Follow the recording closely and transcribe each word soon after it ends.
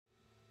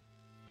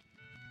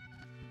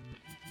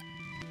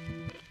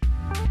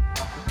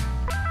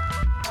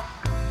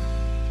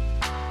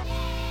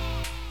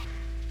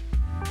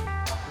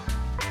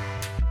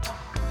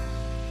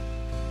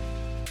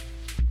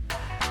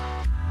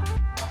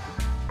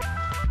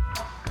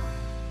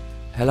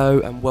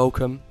Hello and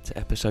welcome to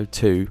episode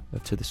 2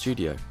 of To The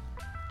Studio.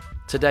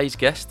 Today's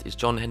guest is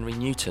John Henry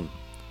Newton.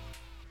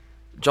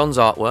 John's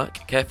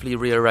artwork carefully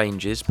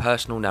rearranges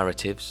personal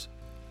narratives,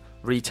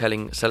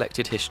 retelling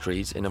selected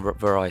histories in a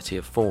variety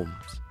of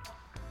forms.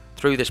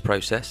 Through this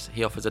process,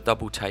 he offers a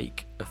double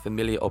take of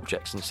familiar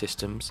objects and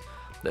systems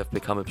that have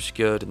become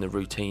obscured in the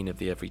routine of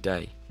the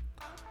everyday.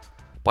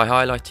 By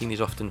highlighting these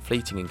often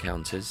fleeting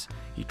encounters,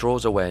 he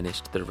draws awareness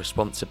to the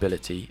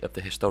responsibility of the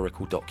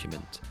historical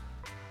document,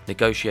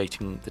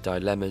 negotiating the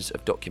dilemmas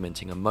of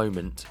documenting a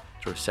moment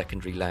through a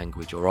secondary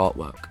language or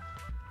artwork.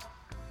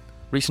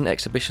 Recent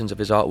exhibitions of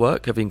his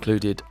artwork have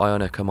included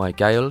Ionica My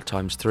Gale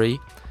x3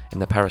 in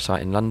the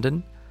Parasite in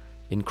London,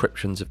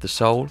 Encryptions of the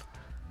Soul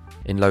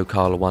in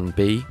Local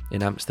 1B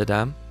in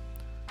Amsterdam,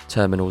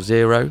 Terminal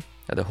Zero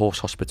at the Horse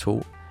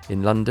Hospital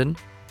in London,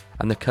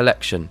 and The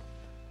Collection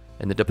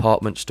in the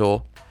department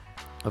store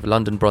of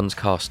London Bronze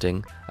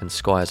Casting and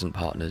Squires and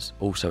Partners,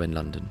 also in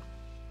London.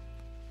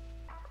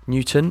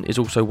 Newton is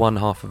also one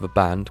half of a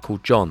band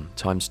called John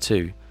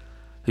x2,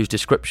 whose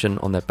description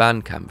on their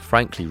Bandcamp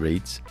frankly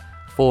reads,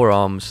 4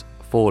 arms,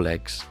 4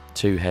 legs,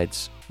 2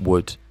 heads,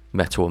 wood,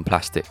 metal and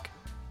plastic.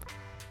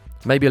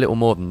 Maybe a little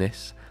more than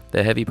this,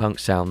 their heavy punk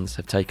sounds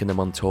have taken them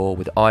on tour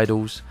with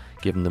Idols,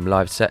 given them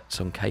live sets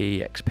on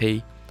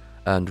KEXP,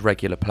 earned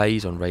regular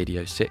plays on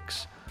Radio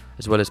 6,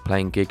 as well as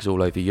playing gigs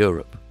all over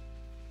Europe.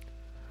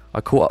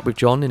 I caught up with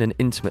John in an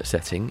intimate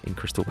setting in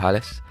Crystal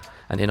Palace,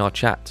 and in our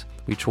chat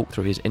we talked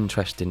through his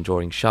interest in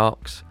drawing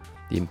sharks,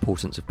 the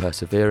importance of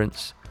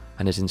perseverance,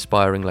 and his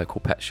inspiring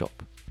local pet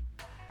shop.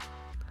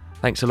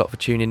 Thanks a lot for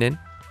tuning in.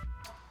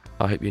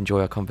 I hope you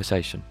enjoy our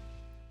conversation.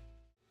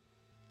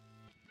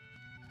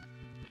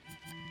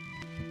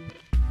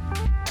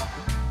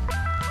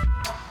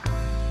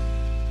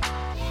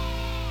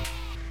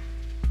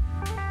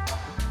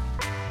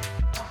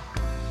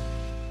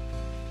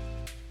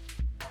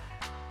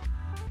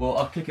 Well,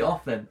 I'll kick it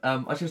off then.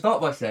 I should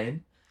start by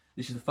saying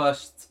this is the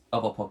first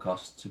of our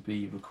podcasts to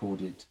be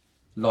recorded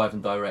live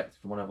and direct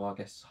from one of our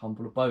guests'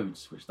 humble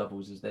abodes, which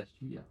doubles as their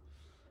studio.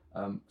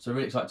 So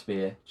really excited to be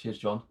here. Cheers,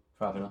 John,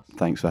 for having us.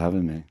 Thanks for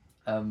having me.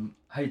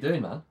 How you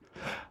doing, man?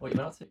 What you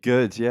been up to?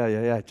 Good,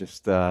 yeah.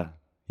 Just,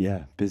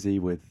 busy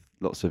with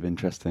lots of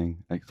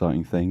interesting,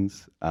 exciting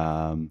things.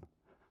 And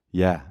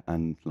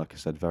like I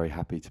said, very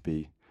happy to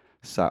be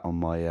sat on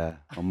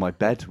my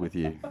bed with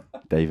you,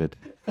 David.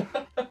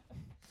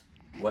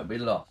 Won't be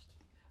the last.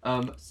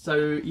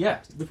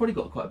 We've probably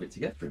got quite a bit to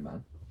get through,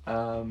 man.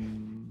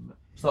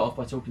 Start off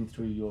by talking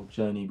through your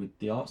journey with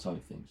the art side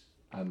of things,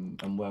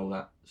 and where all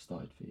that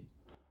started for you.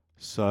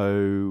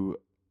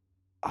 So,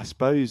 I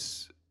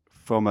suppose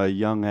from a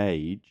young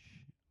age,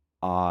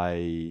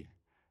 I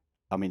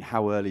mean,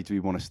 how early do we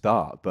want to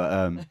start?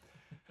 But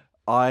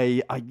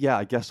I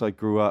guess I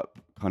grew up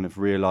kind of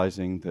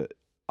realizing that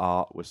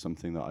art was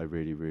something that I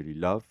really, really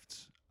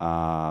loved,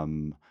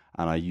 and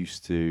I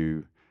used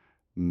to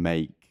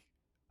make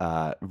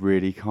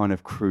really kind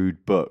of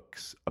crude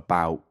books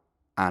about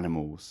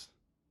animals.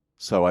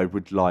 So I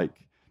would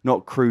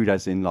not crude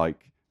as in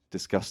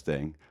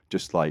disgusting,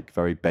 just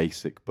very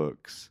basic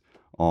books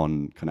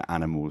on kind of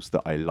animals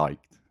that I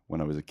liked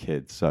when I was a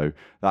kid. So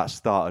that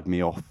started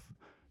me off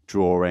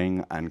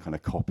drawing and kind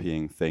of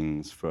copying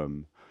things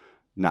from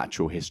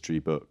natural history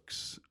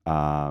books.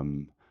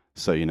 I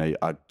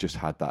just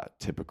had that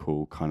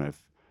typical kind of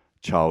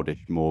childish,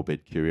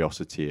 morbid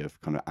curiosity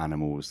of kind of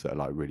animals that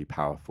are really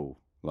powerful,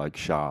 like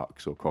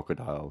sharks or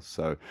crocodiles.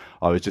 So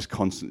I was just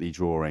constantly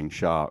drawing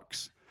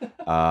sharks,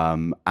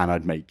 and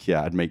I'd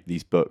make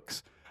these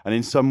books. And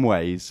in some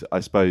ways, I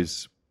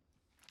suppose,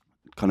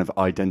 kind of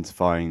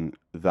identifying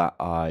that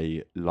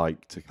I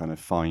like to kind of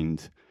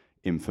find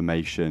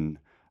information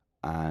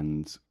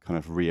and kind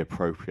of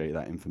reappropriate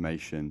that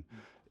information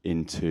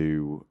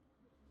into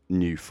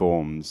new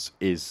forms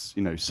is,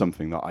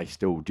 something that I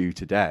still do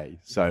today.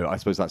 So I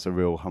suppose that's a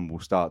real humble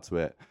start to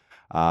it.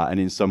 And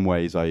in some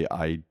ways,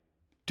 I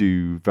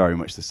do very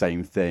much the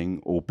same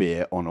thing,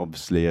 albeit on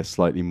obviously a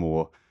slightly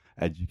more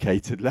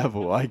educated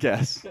level, I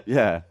guess.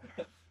 Yeah.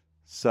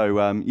 So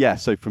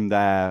from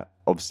there,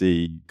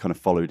 obviously kind of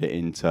followed it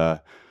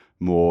into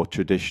more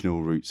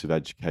traditional routes of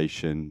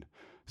education.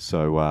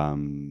 So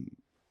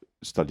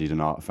studied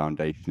an art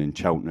foundation in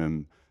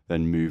Cheltenham,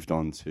 then moved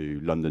on to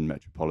London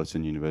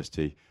Metropolitan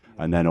University.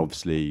 And then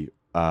obviously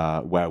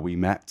where we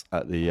met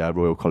at the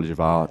Royal College of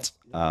Art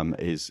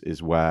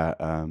is where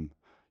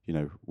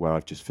where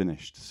I've just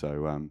finished.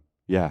 So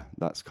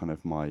that's kind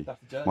of my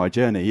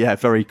journey. Yeah,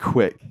 very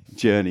quick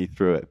journey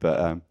through it,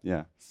 but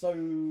yeah.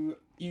 So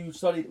you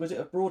studied, was it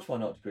a broad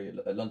fine art degree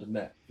at London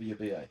Met for your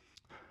BA?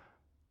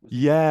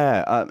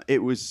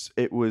 It was.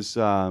 It was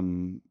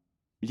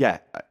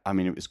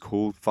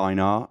called fine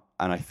art,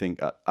 and I think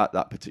at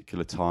that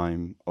particular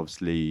time,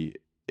 obviously,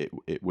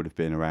 it would have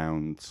been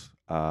around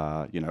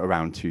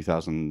around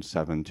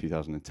 2007,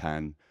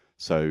 2010.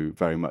 So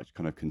very much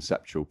kind of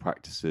conceptual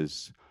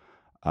practices,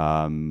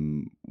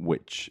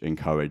 which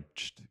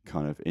encouraged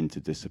kind of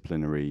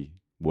interdisciplinary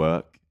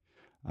work.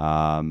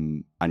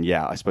 And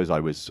yeah, I suppose I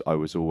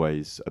was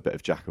always a bit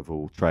of jack of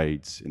all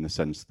trades in the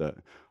sense that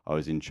I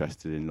was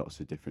interested in lots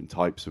of different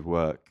types of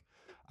work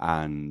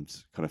and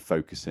kind of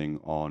focusing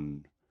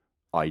on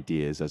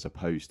ideas as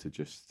opposed to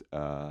just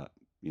a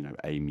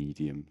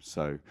medium.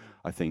 So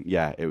I think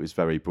it was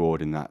very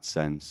broad in that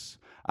sense,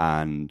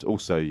 and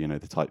also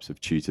the types of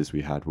tutors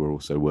we had were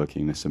also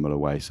working in a similar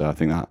way. So I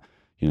think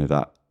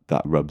that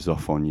that rubs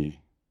off on you.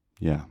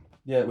 Yeah.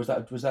 Yeah, was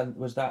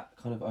that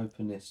kind of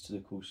openness to the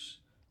course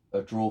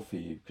a draw for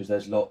you? Because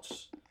there's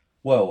lots.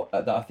 Well,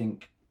 that I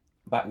think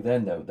back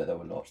then there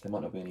were lots. There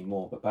might not be any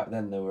more, but back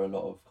then there were a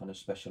lot of kind of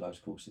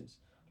specialised courses.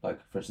 Like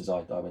for instance,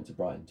 I went to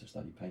Brighton to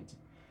study painting,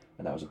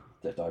 and that was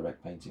a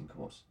direct painting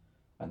course,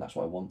 and that's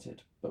what I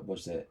wanted. But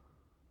was it?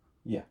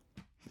 Yeah.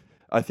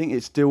 I think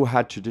it still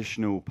had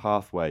traditional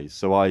pathways.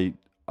 So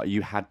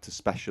you had to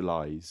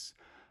specialise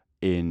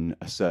in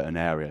a certain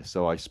area.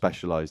 So I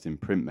specialised in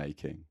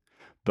printmaking.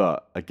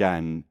 But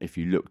again, if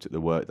you looked at the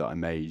work that I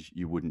made,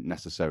 you wouldn't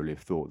necessarily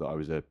have thought that I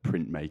was a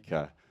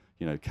printmaker,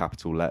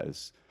 capital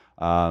letters.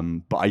 But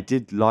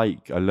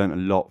I learned a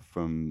lot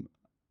from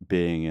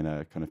being in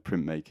a kind of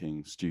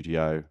printmaking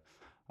studio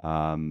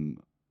that,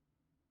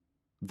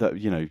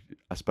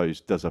 I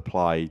suppose does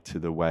apply to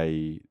the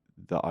way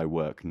that I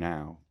work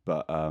now.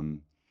 But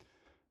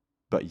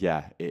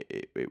yeah,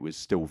 it was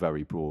still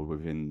very broad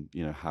within,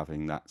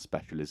 having that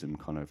specialism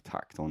kind of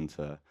tacked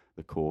onto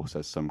the course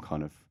as some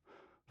kind of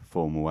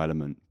formal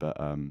element.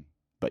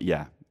 But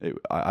yeah,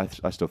 I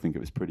still think it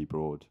was pretty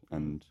broad,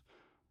 and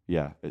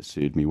yeah, it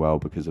suited me well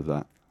because of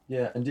that.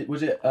 Yeah, and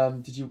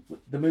did you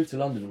the move to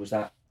London, was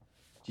that,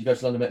 did you go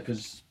to London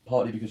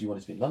partly because you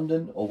wanted to be in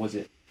London, or was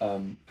it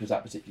because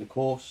that particular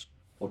course,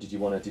 or did you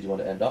want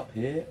to end up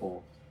here,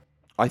 or?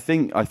 I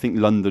think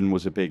London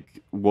was a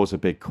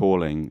big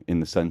calling in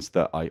the sense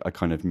that I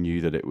kind of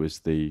knew that it was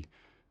the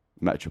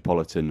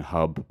metropolitan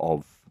hub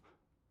of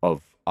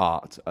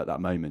art at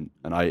that moment,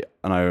 and I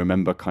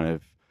remember kind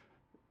of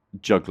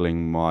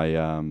juggling my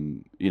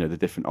the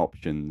different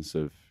options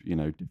of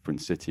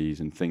different cities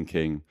and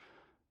thinking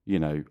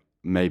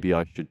maybe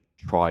I should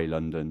try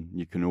London.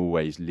 You can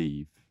always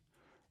leave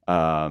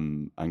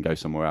and go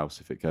somewhere else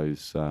if it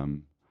goes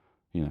wrong,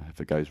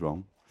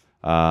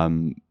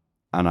 and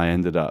I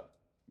ended up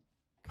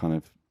kind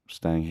of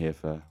staying here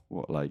for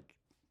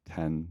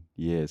 10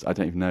 years. I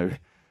don't even know.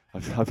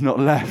 I've not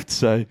left.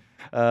 So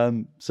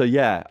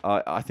yeah,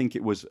 I think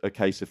it was a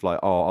case of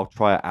I'll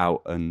try it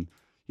out, and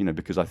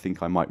because I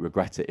think I might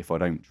regret it if I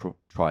don't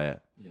try it,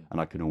 and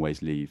I can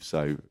always leave.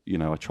 So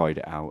I tried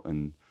it out,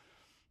 and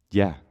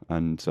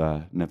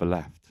never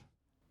left.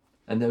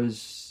 And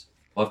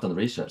I've done the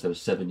research. There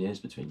was 7 years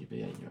between your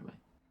BA and your MA.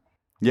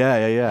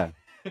 Yeah.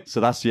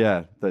 So that's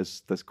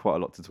there's quite a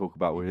lot to talk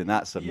about within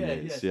that 7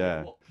 years.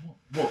 Yeah.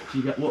 What do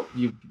you get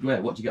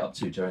up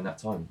to during that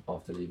time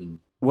after leaving?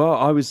 Well,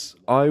 I was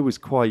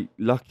quite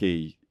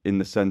lucky in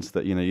the sense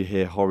that you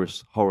hear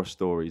horror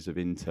stories of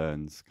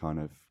interns kind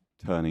of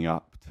turning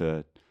up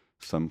to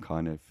some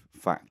kind of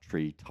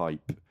factory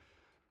type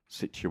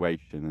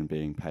situation and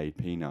being paid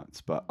peanuts.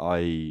 But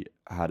I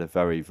had a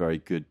very, very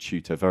good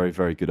tutor, very,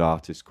 very good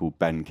artist called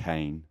Ben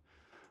Kane,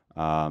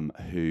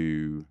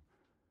 who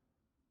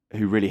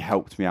really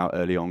helped me out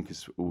early on,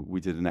 because we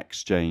did an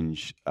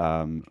exchange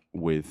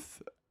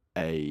with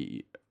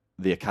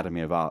the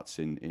Academy of Arts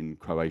in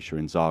Croatia,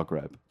 in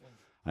Zagreb,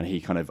 and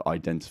he kind of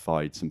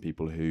identified some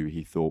people who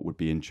he thought would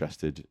be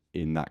interested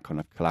in that kind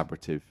of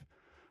collaborative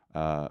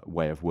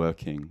way of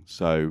working.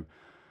 So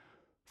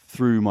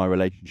through my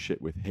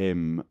relationship with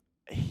him,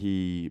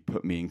 he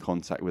put me in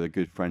contact with a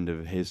good friend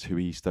of his who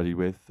he studied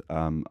with,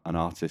 an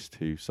artist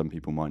who some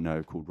people might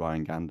know called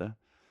Ryan Gander,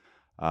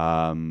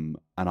 and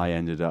I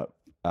ended up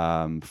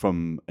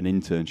from an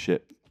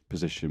internship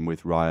position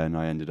with Ryan,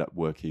 I ended up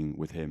working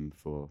with him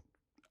for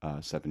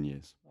 7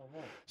 years. Oh,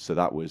 wow. So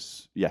that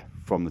was,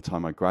 from the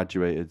time I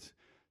graduated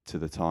to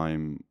the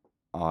time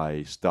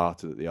I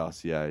started at the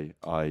RCA,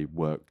 I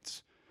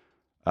worked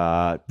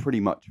pretty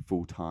much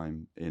full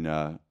time in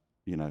a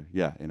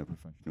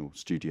professional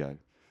studio,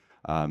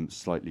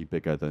 slightly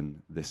bigger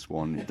than this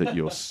one that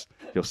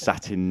you're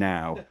sat in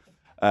now.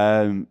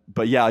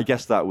 But yeah, I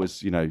guess that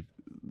was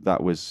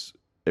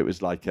it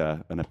was like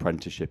an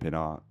apprenticeship in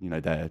art.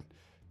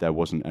 There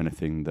wasn't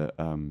anything that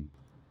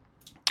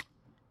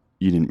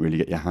you didn't really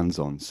get your hands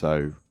on.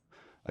 So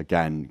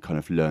again, kind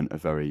of learnt a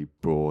very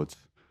broad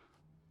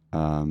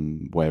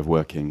way of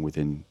working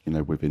within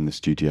the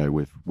studio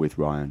with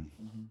Ryan.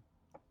 Mm-hmm.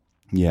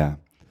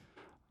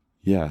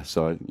 Yeah.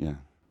 So yeah.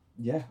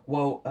 Yeah.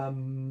 Well, I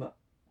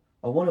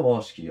want to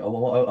ask you. I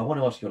want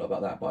to ask you a lot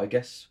about that. But I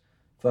guess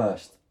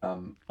first,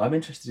 I'm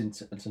interested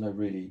to know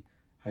really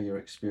how your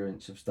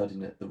experience of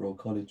studying at the Royal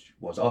College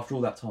was after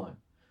all that time,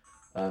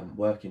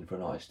 working for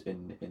an artist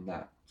in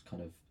that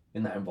kind of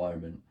in that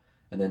environment,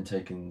 and then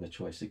taking the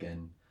choice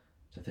again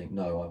to think,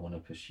 no, I want to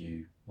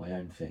pursue my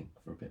own thing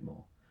for a bit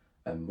more.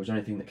 Was there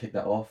anything that kicked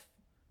that off?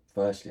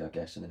 Firstly, I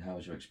guess, and then how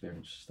was your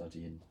experience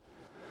studying?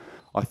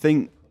 I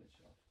think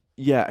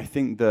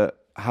that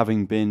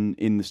having been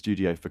in the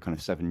studio for kind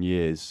of 7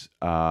 years,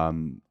 I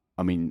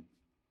I mean,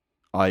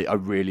 I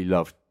really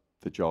loved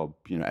the job.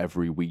 You know,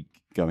 every week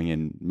going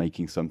in,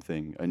 making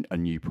something, a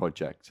new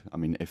project. I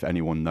mean, if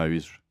anyone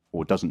knows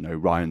or doesn't know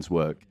Ryan's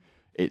work,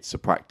 it's a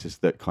practice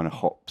that kind of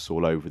hops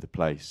all over the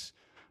place.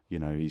 You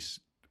know, he's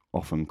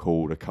often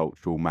called a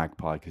cultural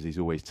magpie because he's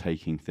always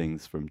taking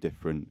things from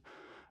different,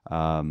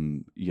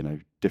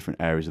 different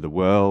areas of the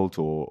world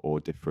or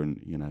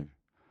different,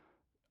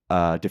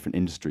 different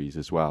industries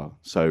as well.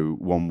 So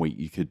one week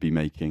you could be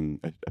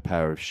making a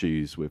pair of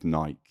shoes with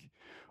Nike,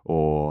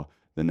 or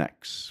the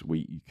next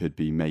week you could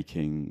be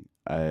making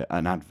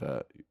an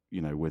advert,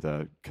 with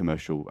a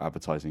commercial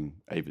advertising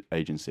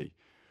agency.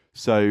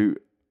 So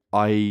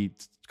I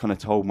kind of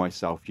told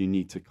myself, you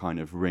need to kind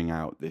of wring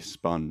out this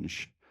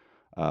sponge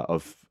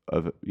of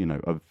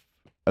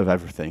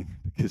everything,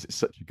 because it's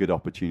such a good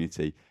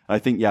opportunity. And I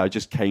think, I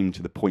just came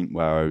to the point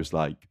where I was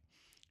like,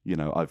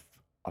 I've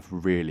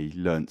really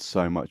learned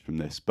so much from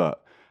this,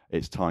 but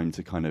it's time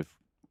to kind of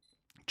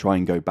try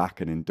and go back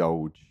and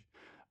indulge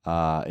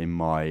in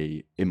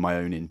my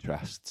own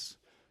interests.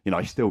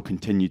 I still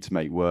continued to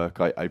make work.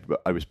 I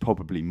was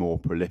probably more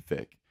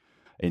prolific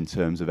in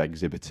terms of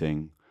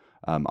exhibiting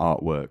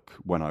artwork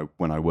when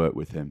I worked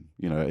with him.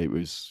 It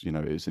was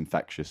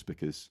infectious,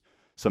 because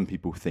some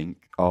people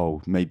think,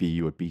 oh, maybe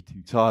you would be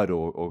too tired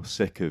or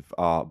sick of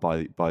art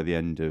by the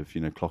end of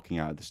clocking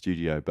out of the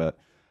studio, but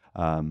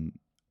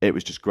it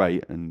was just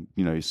great. And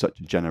he's such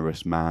a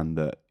generous man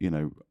that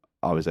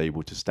I was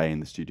able to stay in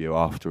the studio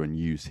after and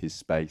use his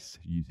space,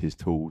 use his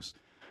tools,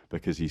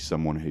 because he's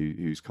someone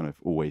who's kind of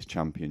always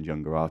championed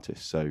younger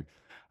artists. So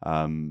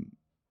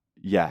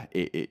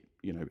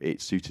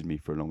it suited me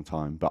for a long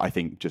time. But I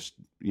think just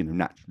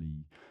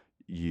naturally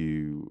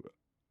you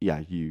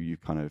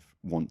kind of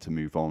want to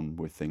move on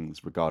with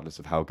things regardless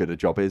of how good a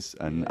job is.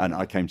 And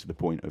I came to the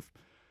point of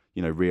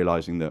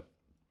realizing that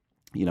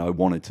I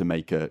wanted to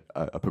make a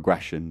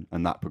progression,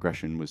 and that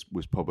progression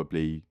was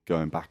probably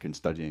going back and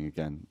studying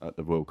again at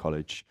the Royal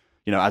College,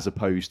 as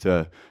opposed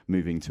to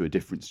moving to a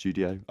different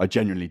studio. I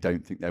genuinely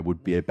don't think there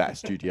would be a better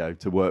studio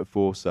to work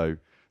for, so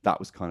that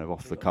was kind of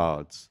off the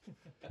cards.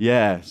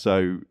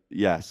 So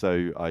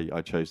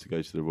I chose to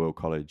go to the Royal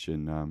College,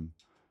 and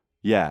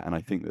and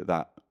I think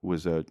that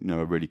was a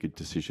really good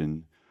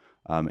decision,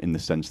 in the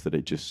sense that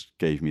it just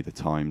gave me the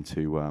time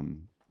to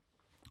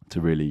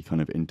really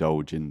kind of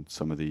indulge in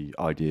some of the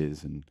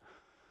ideas and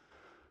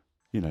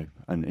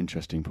and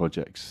interesting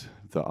projects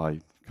that I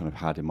kind of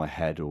had in my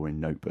head or in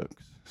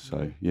notebooks.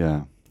 So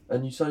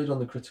And you studied on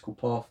the critical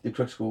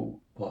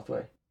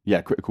pathway.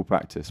 Yeah, critical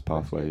practice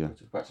pathway.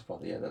 Critical practice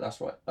pathway. Yeah,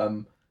 that's right.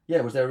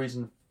 Was there a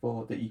reason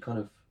for that you kind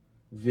of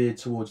veered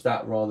towards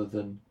that rather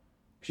than,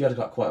 because you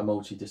had quite a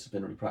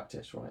multidisciplinary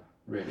practice, right?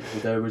 Really,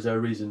 was there a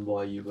reason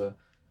why you were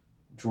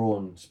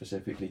drawn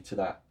specifically to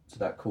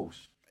that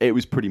course? It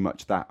was pretty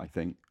much that, I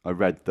think. I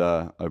read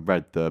the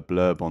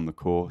blurb on the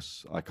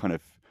course. I kind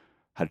of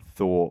had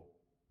thought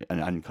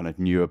and kind of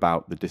knew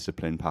about the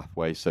discipline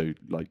pathway. So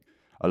like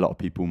a lot of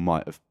people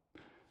might have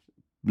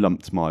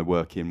lumped my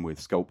work in with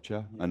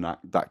sculpture, and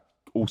that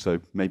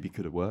also maybe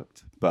could have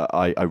worked. But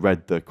I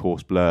read the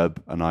course blurb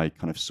and I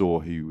kind of saw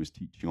who was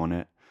teaching on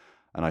it,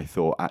 and I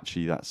thought,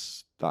 actually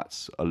that's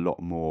a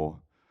lot more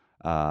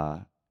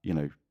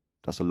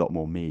that's a lot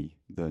more me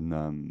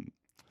than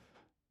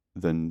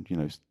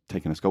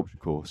taking a sculpture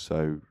course.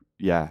 So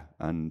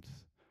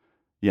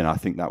I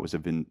think that was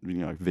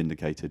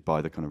vindicated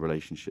by the kind of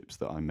relationships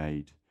that I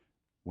made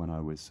when I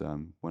was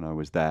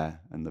there,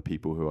 and the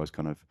people who I was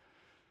kind of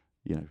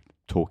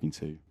talking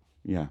to.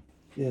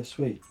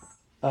 Sweet.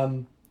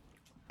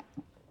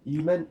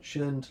 You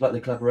mentioned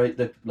the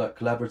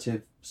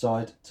collaborative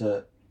side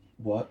to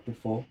work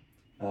before,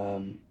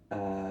 and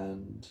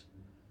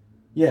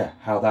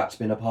how that's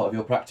been a part of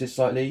your practice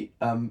slightly,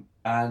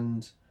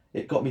 and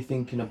it got me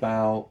thinking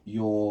about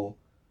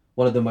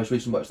one of the most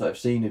recent works that I've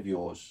seen of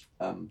yours,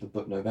 the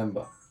book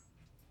November.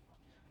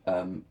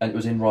 And it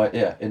was in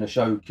a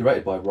show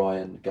curated by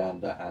Ryan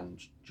Gander and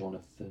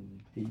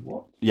Jonathan P.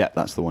 Watt. Yeah,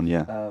 that's the one,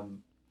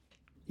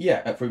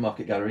 at Free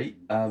Market Gallery.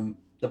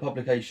 The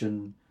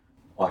publication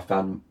I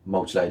found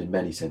multi-layered in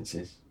many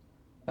senses,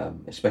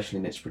 especially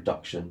in its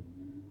production,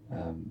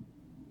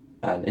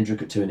 and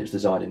intricate too in its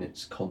design and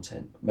its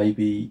content.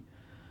 Maybe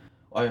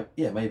I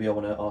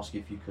want to ask you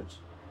if you could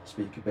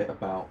speak a bit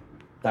about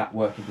that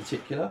work in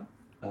particular,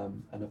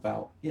 and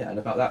about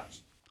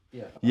that.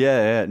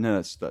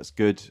 No, that's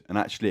good, and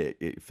actually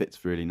it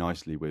fits really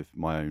nicely with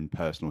my own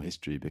personal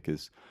history,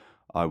 because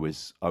I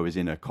was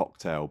in a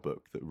cocktail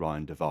book that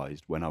Ryan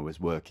devised when I was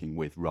working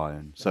with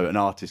Ryan. So an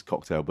artist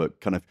cocktail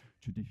book, kind of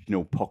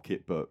traditional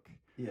pocket book,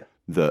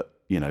 that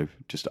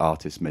just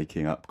artists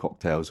making up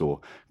cocktails,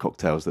 or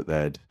cocktails that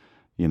they'd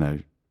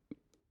knew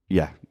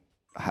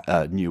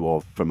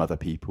of from other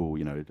people,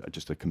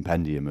 just a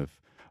compendium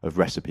of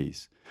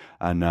recipes.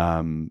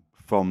 And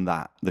from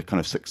that, the kind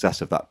of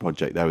success of that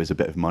project, there was a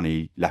bit of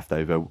money left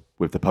over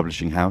with the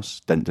publishing house,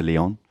 Dent de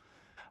Leon.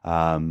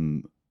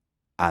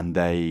 And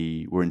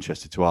they were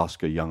interested to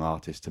ask a young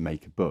artist to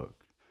make a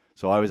book.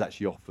 So I was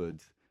actually offered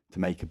to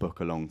make a book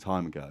a long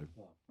time ago.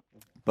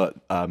 But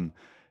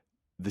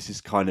this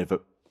is kind of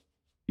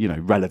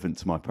relevant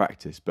to my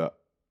practice, but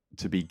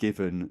to be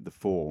given the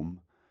form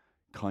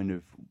kind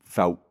of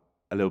felt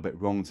a little bit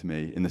wrong to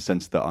me, in the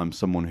sense that I'm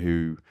someone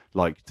who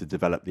liked to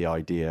develop the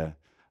idea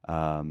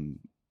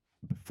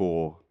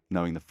before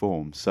knowing the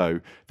form.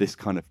 So this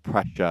kind of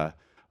pressure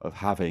of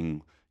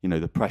having,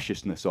 the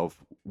preciousness of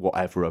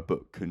whatever a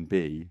book can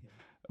be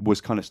was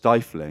kind of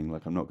stifling,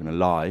 like, I'm not going to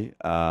lie.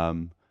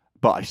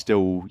 But I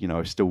still, I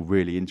was still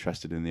really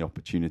interested in the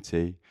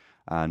opportunity,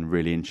 and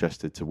really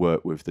interested to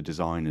work with the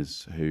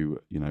designers who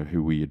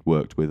we had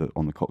worked with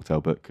on the cocktail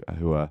book,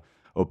 who are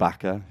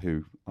Obaka,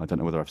 who, I don't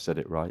know whether I've said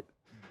it right.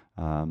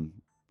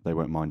 They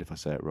won't mind if I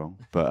say it wrong.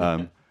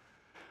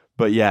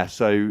 But yeah,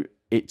 so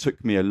it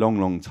took me a long,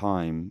 long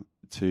time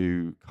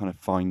to kind of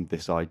find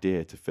this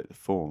idea to fit the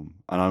form.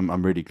 And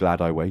I'm really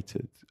glad I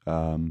waited.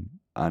 And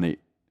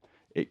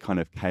it kind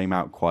of came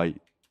out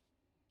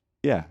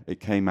it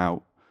came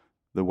out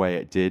the way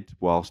it did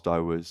whilst I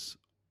was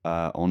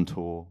on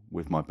tour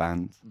with my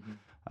band,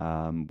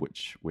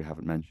 which we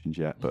haven't mentioned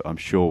yet, but I'm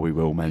sure we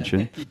will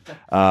mention.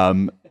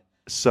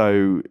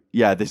 So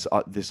yeah,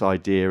 this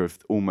idea of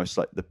almost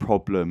like the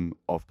problem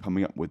of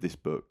coming up with this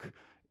book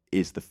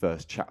is the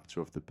first chapter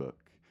of the book.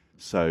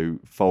 So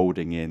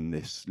folding in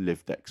this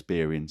lived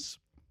experience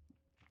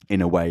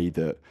in a way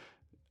that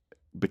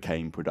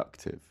became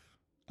productive,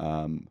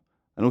 and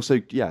also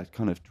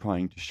kind of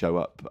trying to show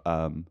up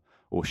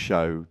or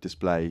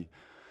display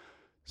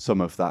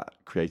some of that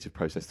creative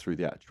process through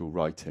the actual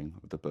writing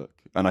of the book.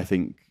 And I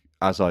think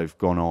as I've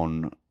gone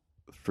on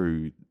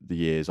through the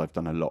years, I've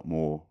done a lot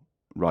more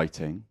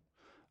writing,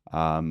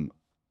 and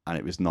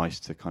it was nice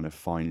to kind of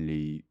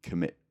finally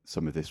commit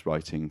some of this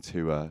writing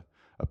to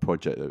a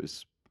project that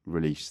was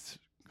released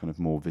kind of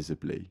more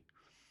visibly.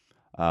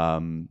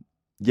 And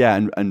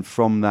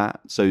from that,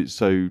 so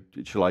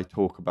shall I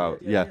talk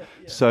about?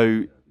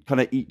 So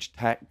kind of each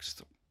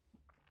text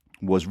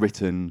was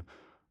written.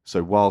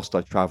 So whilst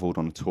I travelled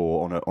on a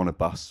tour on a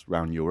bus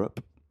around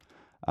Europe,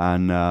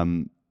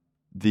 and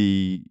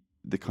the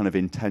kind of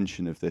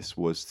intention of this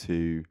was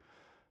to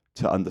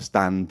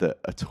understand that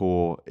a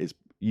tour is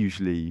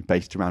usually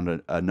based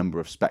around a number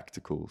of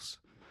spectacles.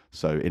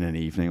 So in an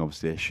evening,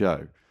 obviously a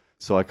show.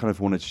 So I kind of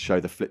wanted to show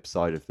the flip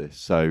side of this.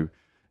 So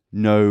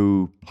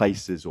no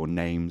places or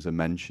names are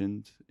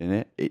mentioned in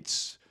it.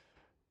 It's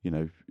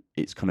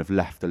kind of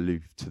left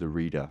aloof to the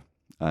reader,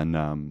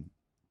 and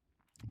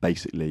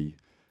basically,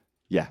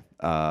 the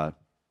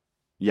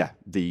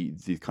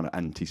kind of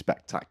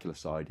anti-spectacular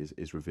side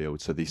is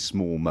revealed. So these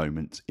small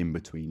moments in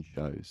between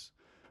shows,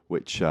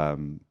 which I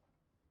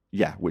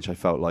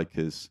felt like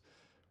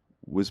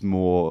was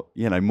more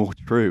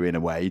true in a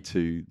way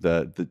to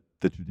the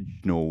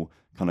traditional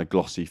kind of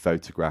glossy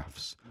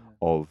photographs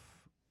of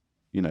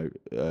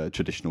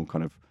traditional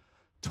kind of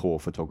tour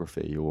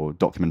photography or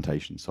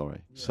documentation.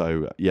 Sorry.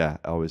 Yeah.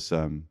 So I was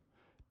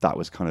that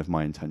was kind of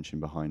my intention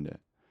behind it.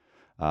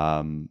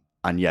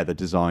 And the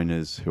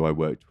designers who I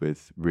worked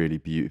with really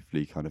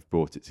beautifully kind of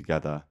brought it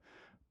together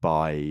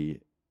by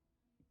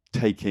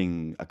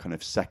taking a kind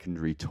of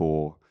secondary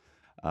tour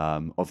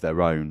of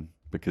their own,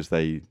 because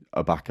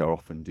Obaka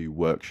often do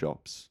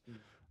workshops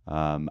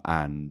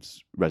and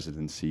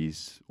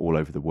residencies all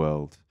over the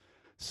world.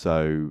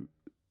 So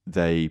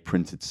they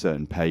printed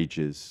certain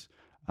pages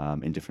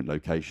in different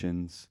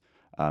locations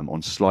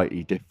on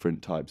slightly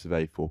different types of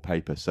A4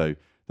 paper. So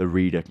the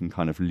reader can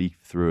kind of leaf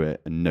through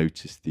it and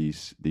notice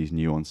these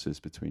nuances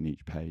between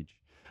each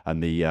page.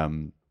 And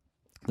the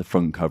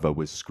front cover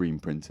was screen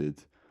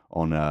printed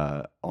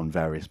on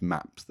various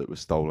maps that were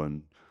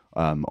stolen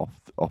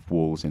off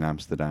walls in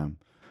Amsterdam,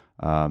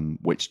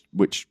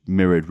 which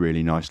mirrored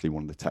really nicely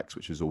one of the texts,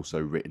 which was also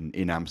written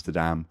in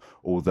Amsterdam.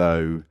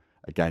 Although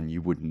again,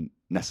 you wouldn't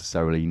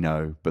necessarily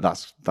know, but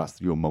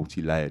that's your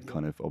multi-layered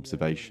kind of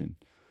observation.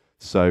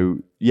 So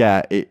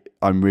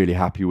I'm really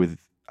happy with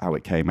how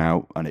it came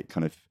out, and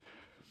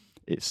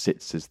it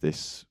sits as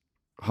this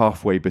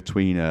halfway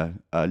between a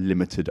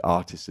limited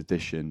artist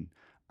edition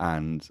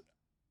and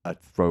a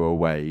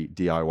throwaway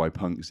DIY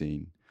punk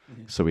zine.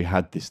 Mm-hmm. So we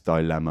had this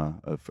dilemma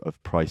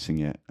of pricing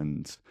it,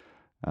 and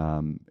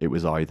it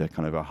was either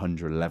kind of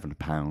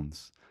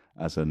 £111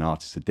 as an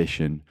artist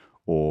edition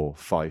or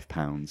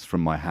 £5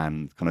 from my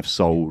hand, kind of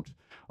sold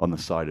on the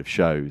side of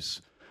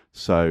shows.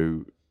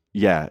 So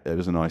there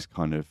was a nice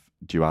kind of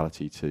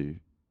duality to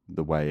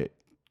the way it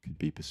could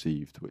be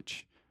perceived,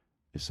 which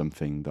is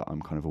something that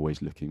I'm kind of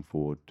always looking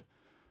forward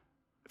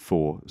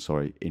for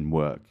in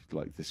work,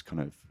 like this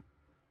kind of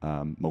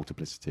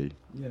multiplicity.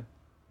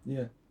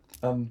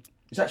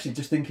 It's actually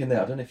just thinking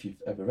there, I don't know if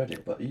you've ever read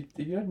it, but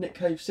have you read Nick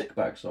Cave's Sick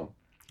Bag song?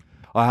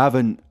 I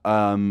haven't,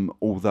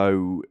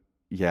 although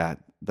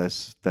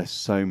there's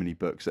so many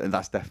books, and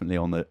that's definitely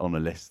on a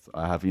list.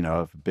 I have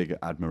a big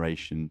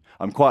admiration.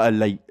 I'm quite a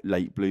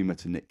late bloomer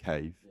to Nick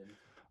Cave.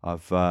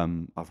 I've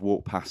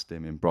walked past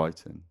him in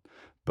Brighton,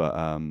 but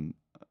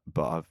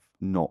I've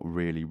not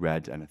really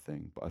read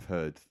anything. But I've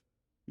heard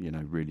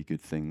really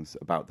good things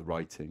about the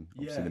writing.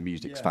 Obviously the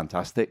music's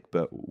fantastic,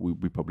 but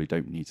we probably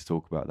don't need to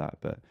talk about that.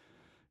 But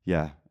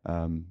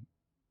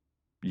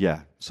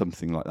yeah,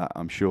 something like that,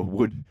 I'm sure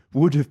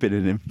would have been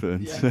an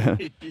influence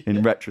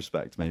in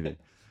retrospect, maybe.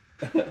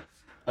 Yeah,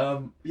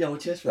 well,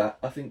 cheers for that.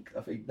 I think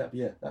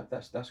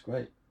that that's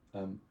great.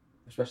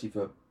 Especially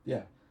for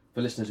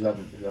listeners who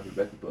haven't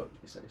read the book.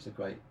 It's a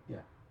great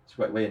it's a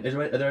great way in.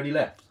 Are there any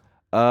left?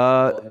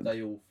 Or have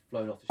they all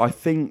flown off the shelf? I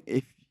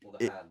think or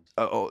the hand?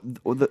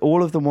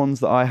 all of the ones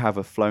that I have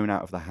are flown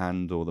out of the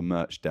hand or the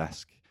merch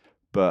desk,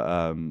 but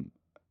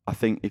I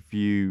think if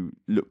you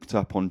looked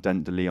up on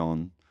Dent de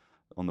Leon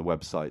on the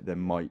website, there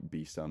might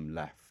be some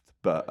left.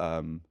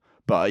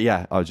 But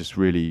yeah, I was just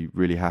really,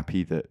 really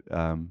happy that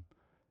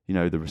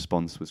the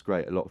response was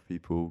great. A lot of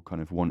people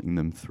kind of wanting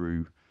them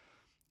through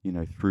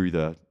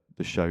the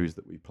shows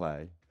that we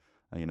play,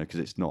 because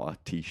it's not a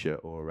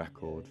T-shirt or a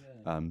record.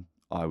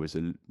 I was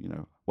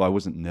I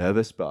wasn't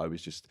nervous, but I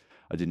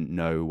didn't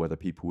know whether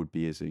people would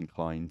be as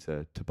inclined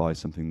to buy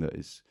something that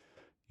is,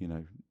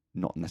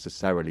 not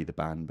necessarily the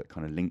band, but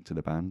kind of linked to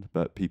the band.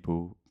 But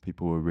people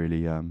were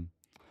really,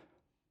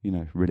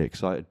 really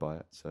excited by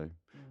it. So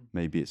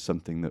maybe it's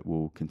something that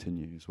will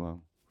continue as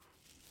well.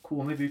 Cool.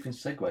 Well, maybe we can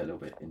segue a little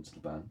bit into the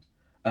band.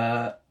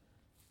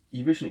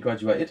 You recently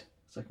graduated,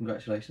 so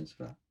congratulations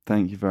for that.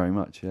 Thank you very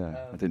much.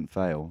 Yeah, I didn't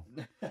fail.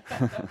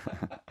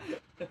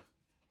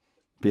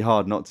 Be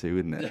hard not to,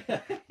 wouldn't it?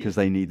 Because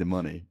they need the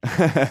money.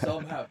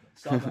 Some have.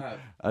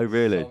 Oh,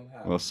 really? Some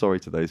have. Well,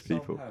 sorry to those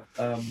people.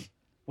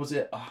 Was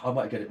it? I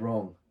might get it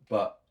wrong,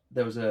 but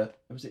there was a.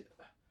 Was it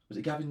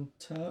Gavin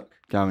Turk?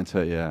 Gavin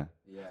Turk, yeah.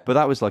 But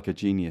that was like a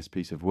genius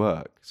piece of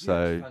work.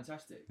 So it's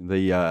fantastic.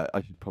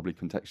 I should probably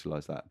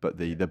contextualise that. But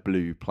the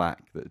blue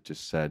plaque that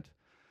just said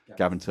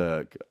Gavin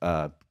Turk,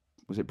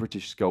 was it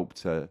British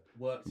sculptor?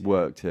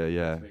 Worked here,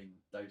 yeah. Between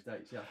those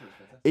dates, I thought it was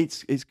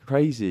fantastic. It's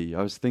crazy.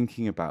 I was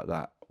thinking about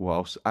that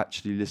whilst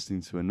actually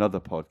listening to another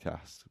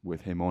podcast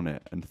with him on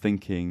it and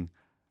thinking,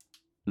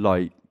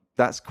 like,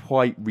 that's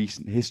quite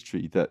recent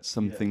history that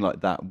something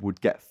like that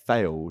would get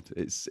failed.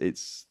 It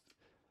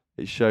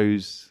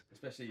shows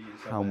especially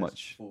how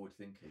much forward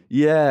thinking.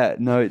 Yeah,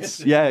 no, it's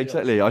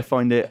exactly. I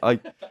find it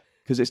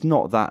because it's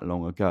not that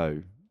long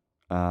ago,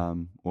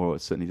 or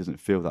it certainly doesn't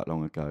feel that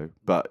long ago.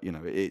 But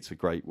it's a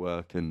great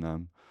work, and Not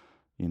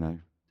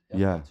too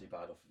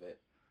bad off of it.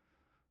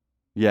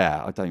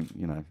 Yeah, I don't.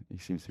 He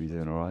seems to be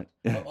doing all right.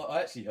 I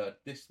actually heard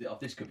this.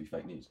 This could be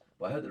fake news,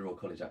 but I heard that the Royal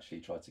College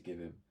actually tried to give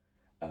him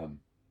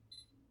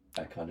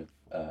a kind of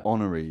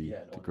honorary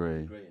degree.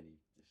 And he just,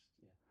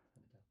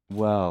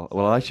 Well,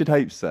 I should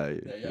hope so.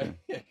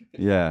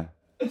 Yeah.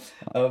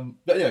 But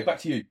anyway, back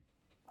to you.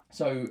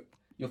 So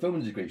your film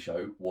and degree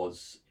show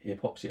was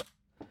Hypoxia,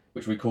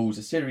 which recalls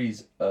a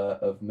series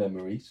of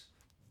memories.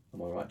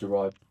 Am I right?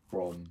 Derived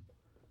from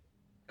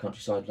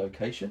countryside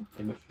location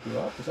in which you grew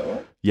up. Is that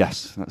right?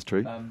 Yes, that's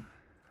true.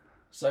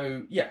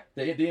 So yeah,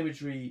 the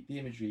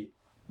imagery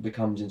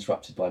becomes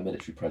interrupted by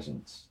military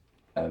presence,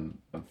 and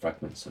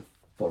fragments of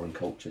foreign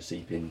culture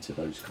seep into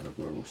those kind of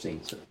rural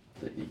scenes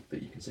that you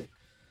can see.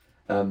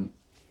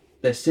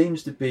 There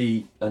seems to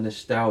be a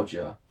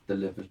nostalgia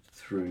delivered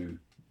through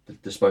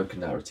the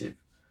spoken narrative.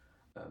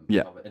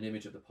 An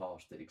image of the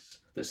past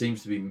that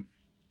seems to be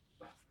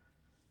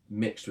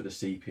mixed with a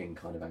seeping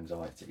kind of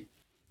anxiety.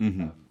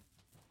 Mm-hmm.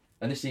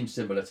 And this seems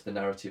similar to the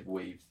narrative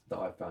weave that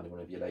I found in one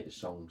of your latest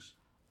songs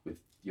with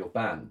your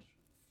band,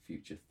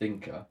 Future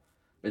Thinker.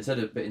 But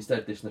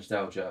instead this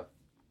nostalgia,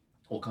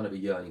 or kind of a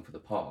yearning for the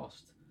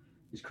past,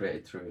 is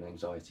created through an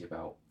anxiety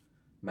about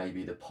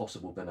maybe the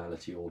possible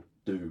banality or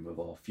doom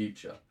of our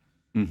future.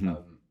 Mm-hmm.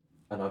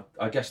 And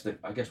I guess what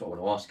I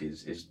want to ask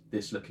is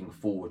this looking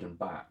forward and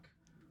back,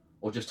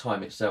 or just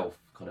time itself,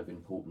 kind of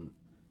important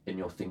in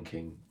your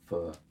thinking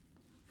for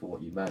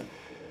what you make?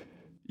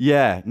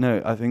 Yeah,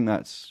 no, I think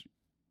that's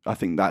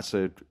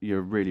a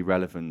really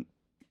relevant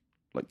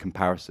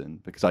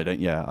comparison, because I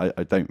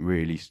don't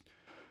really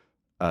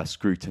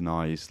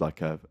scrutinize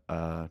like a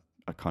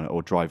kind of,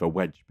 or drive a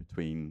wedge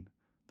between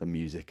the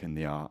music and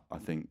the art. I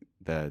think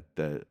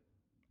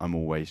I'm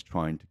always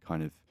trying to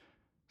kind of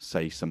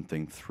say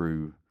something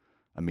through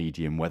a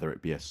medium, whether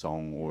it be a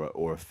song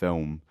or a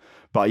film.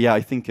 But yeah,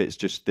 I think it's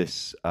just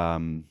this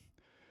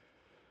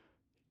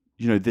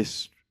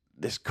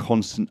this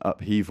constant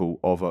upheaval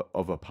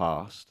of a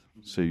past.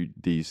 So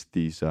these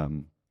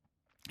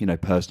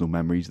personal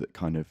memories that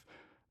kind of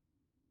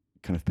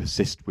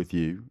persist with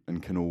you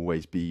and can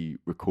always be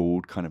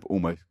recalled kind of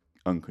almost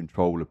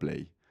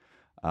uncontrollably,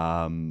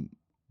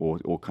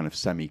 or kind of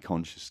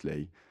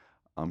semi-consciously.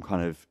 I'm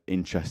kind of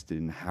interested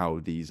in how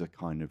these are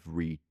kind of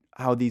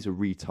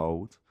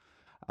retold,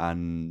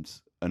 and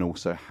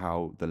also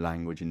how the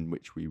language in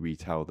which we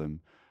retell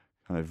them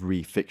kind of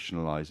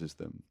re-fictionalizes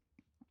them.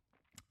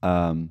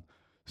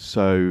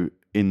 So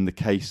in the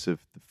case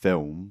of the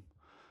film,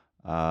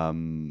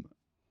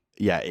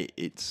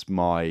 it's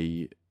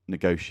my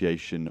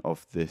negotiation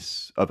of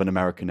an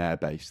American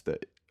airbase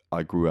that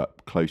I grew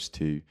up close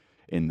to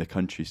in the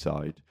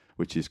countryside,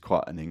 which is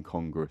quite an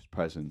incongruous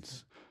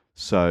presence.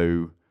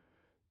 So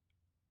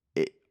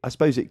I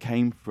suppose it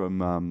came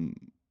from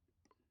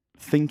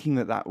thinking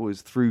that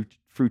was through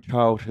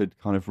childhood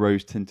kind of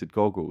rose tinted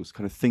goggles,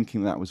 kind of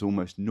thinking that was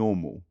almost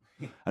normal,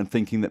 and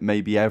thinking that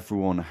maybe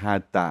everyone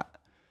had that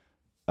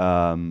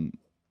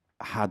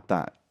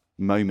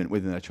moment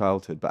within their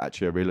childhood, but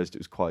actually I realized it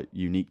was quite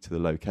unique to the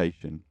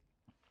location.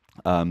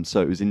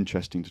 So it was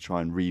interesting to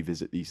try and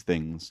revisit these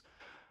things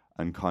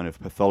and kind of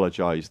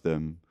pathologize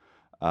them,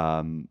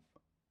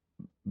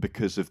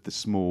 because of the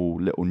small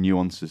little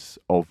nuances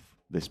of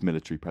this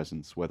military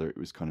presence, whether it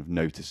was kind of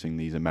noticing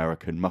these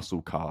American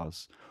muscle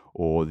cars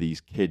or these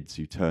kids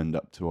who turned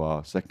up to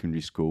our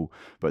secondary school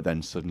but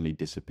then suddenly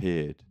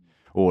disappeared,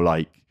 or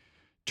like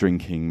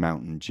drinking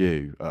Mountain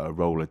Dew at a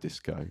roller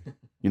disco.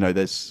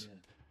 There's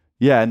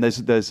and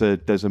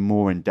there's a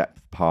more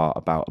in-depth part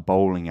about a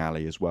bowling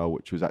alley as well,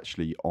 which was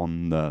actually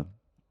on the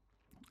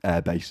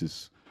air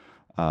base's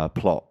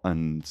plot,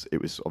 and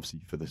it was obviously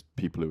for the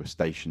people who were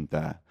stationed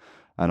there.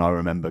 And I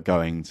remember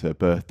going to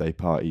birthday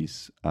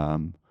parties,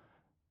 to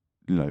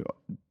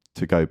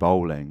go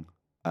bowling,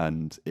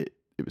 and it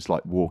was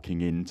like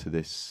walking into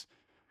this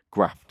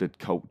grafted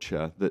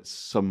culture that's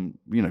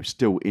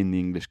still in the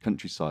English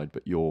countryside,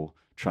 but you're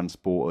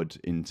transported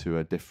into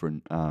a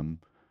different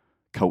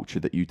culture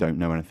that you don't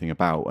know anything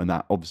about, and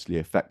that obviously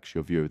affects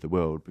your view of the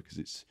world, because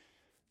it's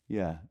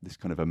this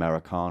kind of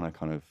Americana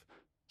kind of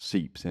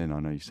seeps in. I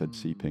know you said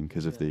seeping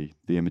because of the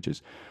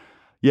images.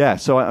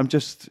 So I'm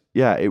just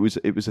it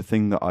was a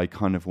thing that I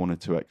kind of wanted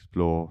to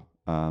explore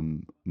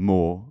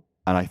more,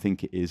 and I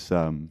think it is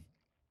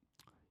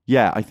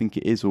I think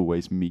it is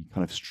always me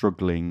kind of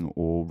struggling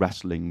or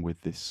wrestling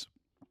with this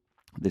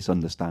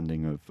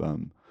understanding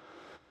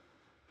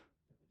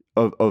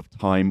of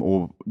time,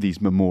 or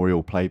these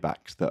memorial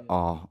playbacks that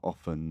are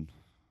often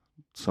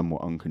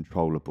somewhat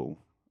uncontrollable.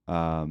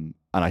 And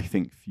I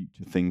think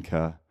Future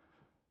Thinker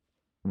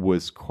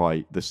was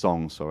quite, the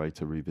song, sorry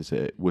to revisit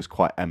it, was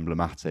quite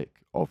emblematic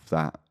of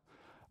that.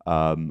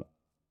 And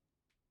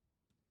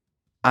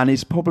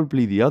it's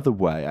probably the other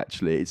way,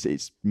 actually.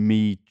 It's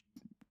me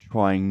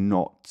trying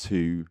not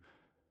to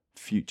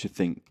future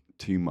think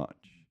too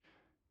much,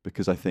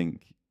 because I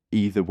think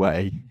either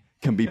way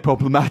can be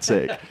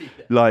problematic.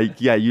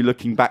 You're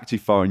looking back too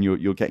far and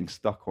you're getting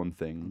stuck on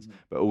things,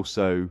 but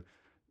also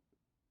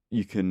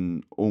you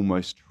can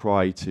almost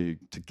try to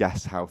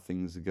guess how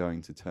things are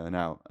going to turn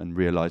out, and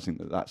realizing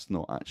that that's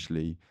not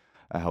actually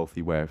a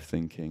healthy way of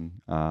thinking.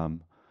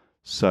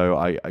 So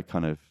I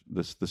kind of,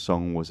 the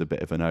song was a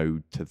bit of an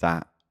ode to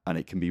that, and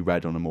it can be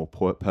read on a more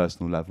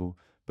personal level,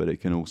 but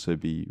it can also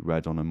be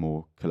read on a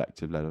more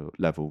collective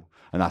level.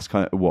 And that's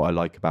kind of what I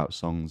like about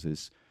songs,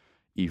 is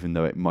even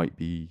though it might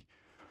be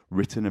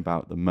written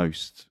about the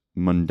most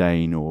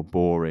mundane or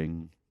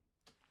boring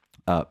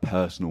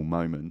personal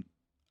moment,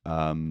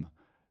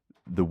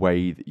 the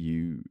way that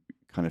you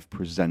kind of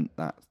present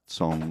that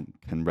song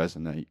can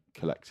resonate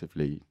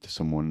collectively to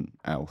someone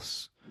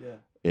else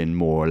in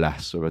more or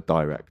less of a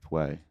direct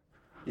way.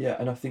 Yeah,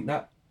 and I think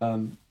that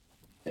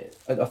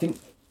I think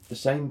the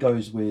same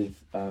goes with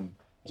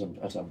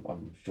as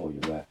I'm sure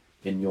you're aware,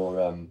 in your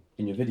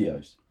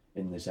videos,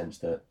 in the sense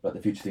that, like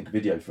the Future Thinker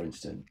video, for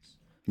instance.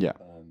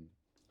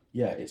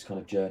 It's kind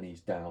of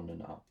journeys down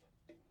and up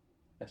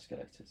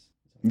escalators.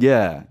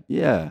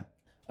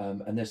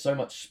 And there's so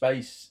much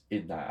space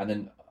in that, and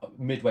then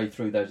midway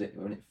through those,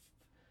 when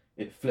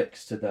it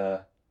flicks to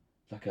the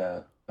like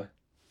a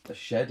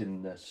shed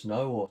in the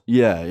snow, or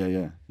I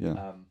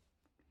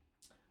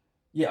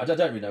don't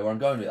really know where I'm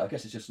going with it. I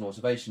guess it's just an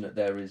observation that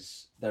there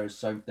was a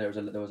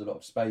lot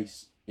of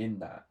space in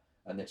that,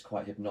 and it's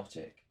quite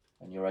hypnotic,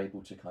 and you're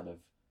able to kind of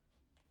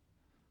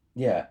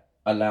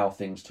allow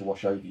things to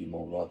wash over you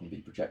more, rather than be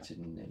projected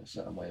in a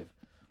certain way of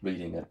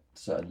reading a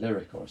certain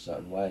lyric or a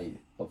certain way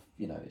of,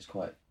 it's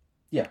quite,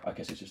 I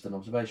guess it's just an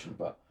observation,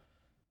 but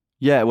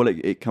well,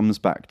 it comes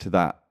back to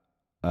that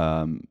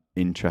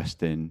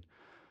interest in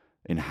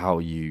how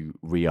you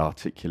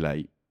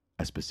re-articulate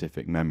a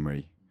specific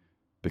memory,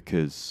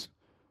 because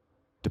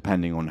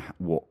depending on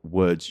what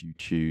words you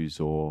choose,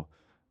 or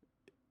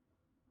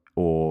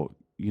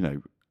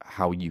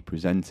how you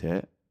present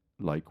it,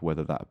 like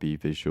whether that be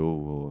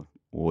visual or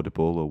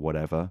audible or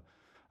whatever,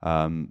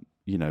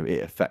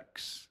 it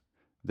affects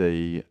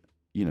the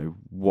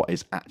what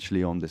is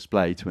actually on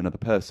display to another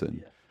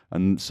person.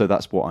 And so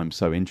that's what I'm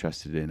so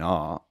interested in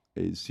art,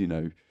 is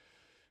in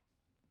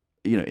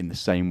the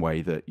same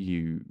way that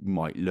you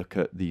might look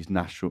at these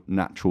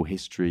natural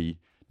history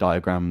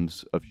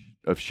diagrams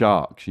of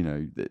sharks,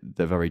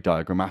 they're very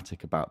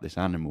diagrammatic about this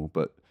animal,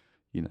 but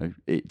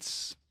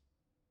it's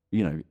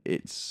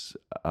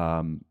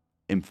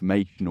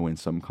informational in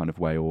some kind of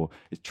way, or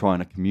it's trying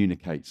to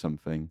communicate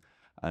something,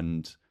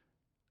 and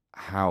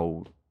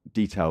how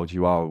detailed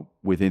you are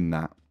within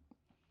that,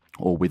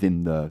 or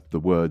within the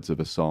words of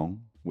a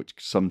song, which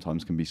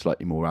sometimes can be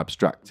slightly more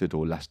abstracted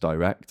or less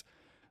direct.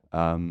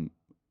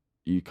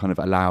 You kind of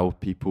allow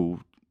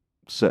people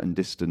certain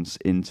distance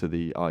into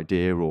the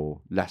idea, or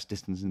less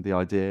distance into the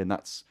idea, and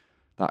that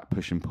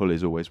push and pull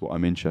is always what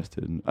I'm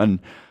interested in. And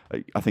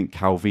I think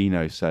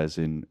Calvino says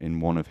in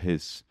one of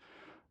his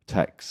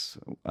texts,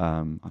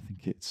 I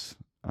think it's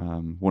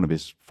one of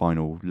his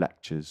final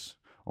lectures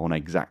on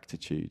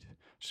exactitude.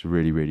 It's a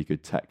really, really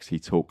good text. He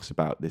talks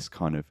about this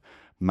kind of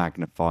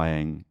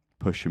magnifying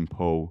push and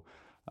pull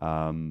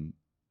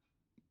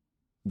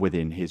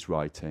within his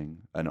writing,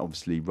 and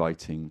obviously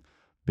writing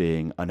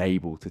being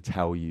unable to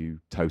tell you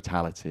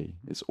totality.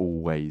 It's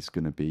always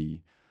going to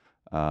be,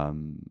 at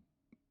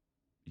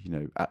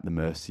the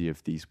mercy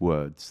of these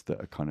words that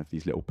are kind of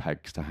these little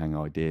pegs to hang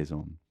ideas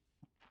on.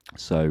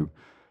 So,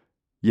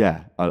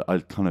 yeah,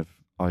 I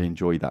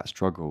enjoy that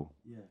struggle.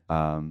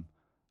 Yeah.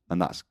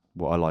 And that's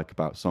what I like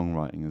about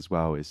songwriting as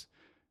well, is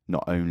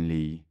not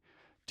only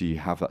do you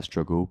have that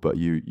struggle, but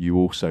you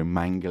also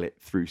mangle it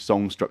through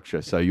song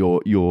structure. So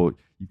you've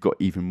got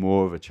even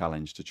more of a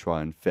challenge to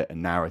try and fit a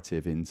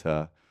narrative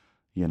into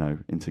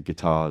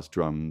guitars,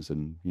 drums,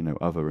 and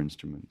other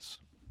instruments.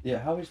 Yeah,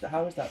 how is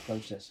that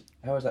process?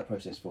 How is that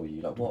process for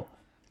you? Like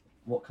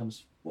what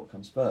comes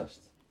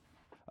first?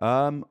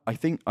 I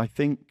think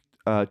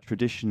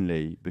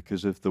traditionally,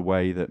 because of the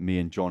way that me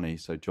and Johnny,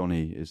 so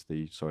Johnny is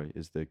the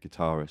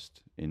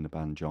guitarist in the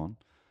band, John,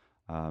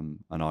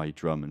 and I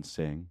drum and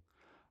sing.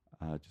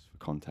 Just for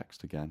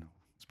context, again,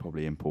 it's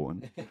probably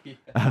important.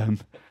 Yeah.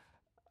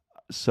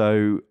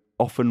 So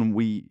often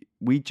we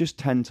just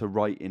tend to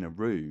write in a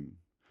room.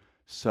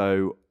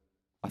 So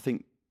I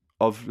think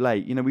of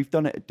late, we've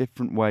done it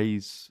different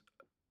ways,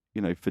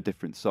 for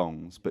different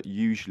songs, but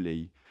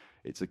usually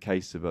it's a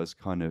case of us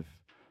kind of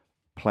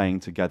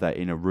playing together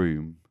in a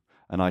room,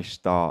 and I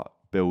start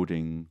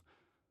building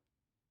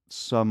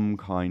some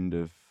kind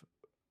of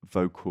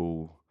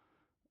vocal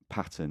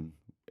pattern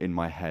in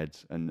my head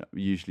and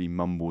usually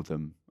mumble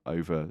them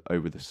over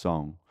the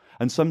song.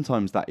 And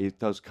sometimes that it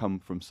does come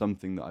from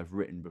something that I've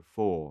written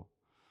before,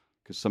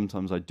 because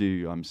sometimes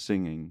I'm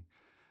singing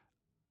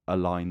a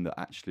line that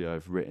actually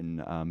I've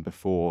written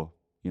before,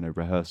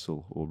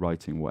 rehearsal or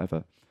writing,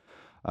 whatever.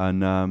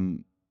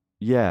 And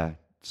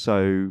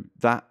so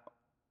that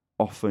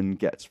often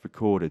gets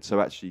recorded. So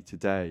actually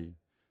today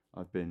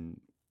I've been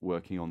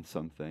working on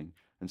something,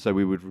 and so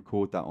we would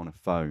record that on a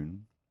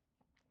phone.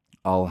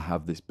 I'll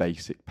have this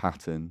basic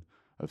pattern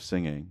of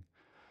singing,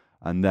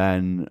 and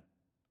then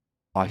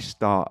I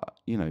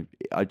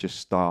just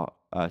start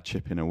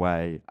chipping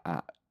away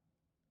at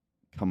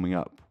coming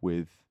up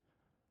with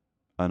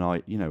an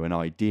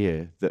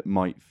idea that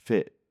might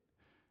fit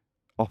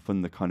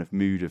often the kind of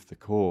mood of the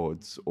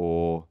chords,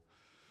 or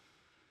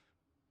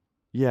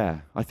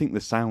I think the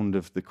sound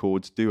of the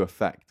chords do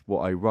affect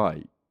what I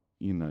write,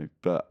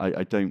 but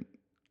I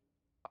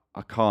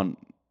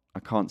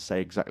can't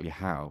say exactly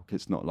how,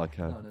 because it's not like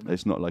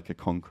it's not like a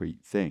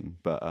concrete thing,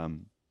 but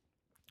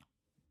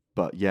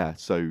yeah.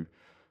 So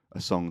a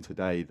song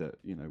today that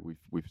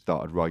we've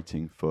started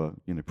writing for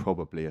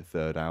probably a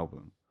third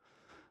album,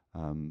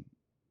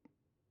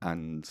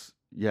 and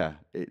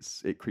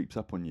it creeps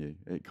up on you.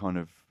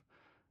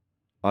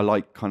 I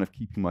like kind of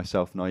keeping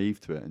myself naive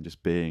to it and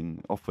just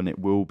being. Often it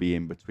will be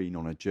in between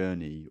on a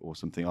journey or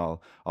something. I'll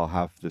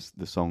have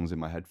the songs in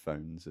my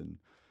headphones, and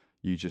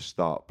you just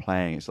start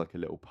playing. It's like a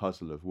little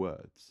puzzle of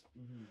words,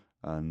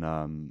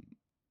 and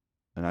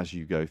as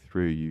you go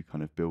through, you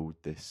kind of build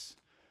this.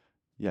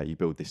 Yeah, you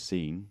build this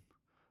scene,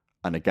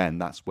 and again,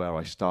 that's where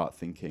I start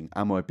thinking: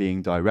 am I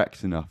being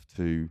direct enough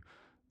to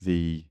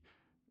the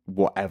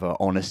whatever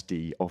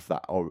honesty of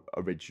that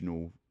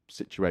original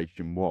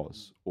situation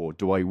was, or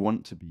do I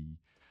want to be,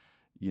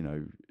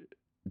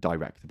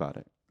 direct about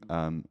it?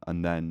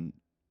 And then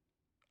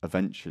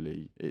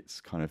eventually,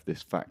 it's kind of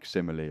this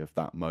facsimile of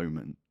that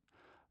moment,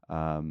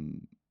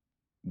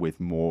 with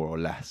more or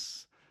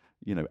less,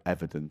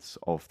 evidence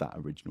of that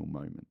original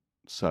moment.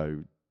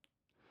 So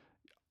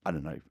I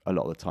don't know, a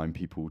lot of the time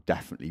people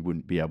definitely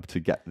wouldn't be able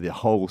to get the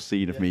whole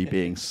scene of me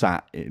being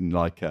sat in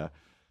like a,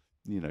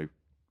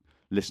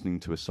 listening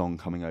to a song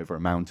coming over a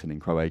mountain in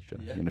Croatia,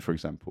 for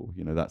example.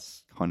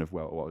 That's kind of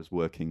what I was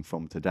working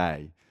from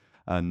today.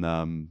 And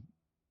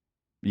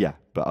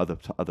but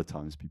other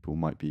times people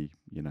might be,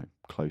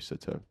 closer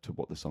to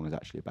what the song is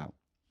actually about.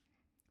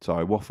 So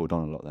I waffled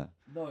on a lot there.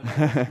 No,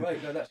 that's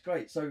great. No, that's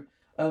great. So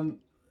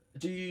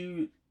do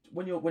you,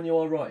 when you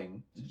are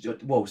writing, do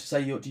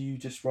you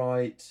just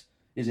write?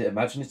 Is it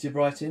imaginative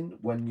writing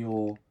when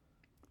you're,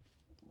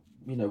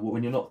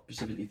 when you're not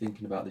specifically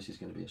thinking about this is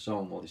going to be a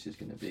song or this is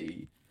going to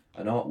be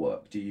an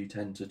artwork? Do you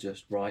tend to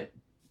just write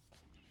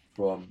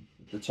from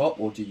the top,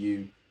 or do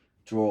you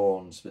draw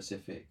on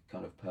specific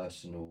kind of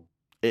personal?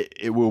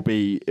 It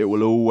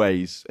will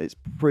always. It's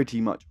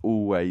pretty much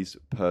always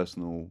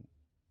personal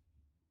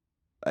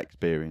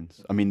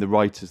experience. I mean, the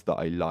writers that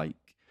I like.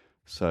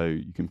 So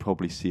you can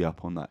probably see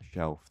up on that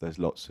shelf. There's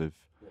lots of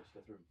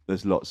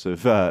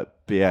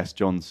B.S.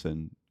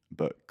 Johnson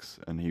books,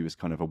 and he was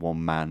kind of a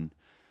one-man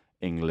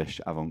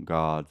English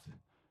avant-garde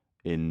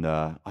in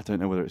I don't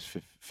know whether it's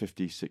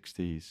 50s,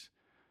 60s.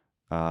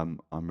 I'm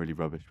really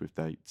rubbish with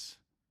dates,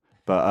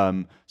 but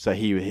so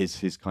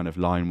his kind of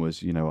line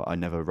was, I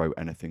never wrote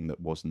anything that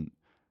wasn't,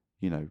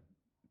 the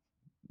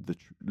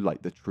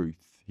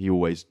truth. He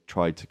always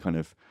tried to kind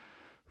of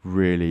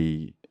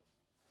really,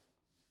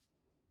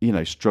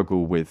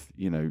 struggle with,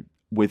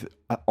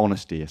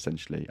 honesty,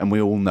 essentially. And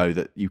we all know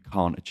that you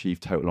can't achieve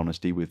total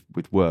honesty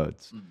with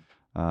words.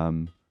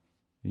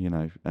 You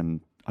know,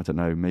 and I don't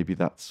know, maybe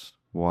that's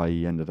why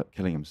he ended up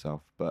killing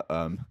himself. But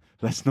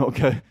let's not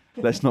go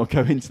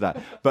into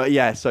that. But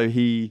yeah, so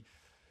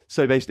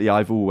basically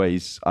I've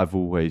always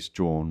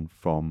drawn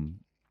from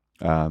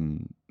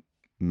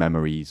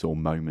memories or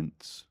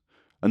moments.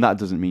 And that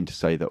doesn't mean to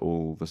say that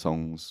all the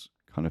songs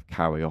kind of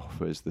carry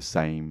off as the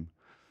same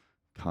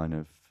kind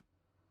of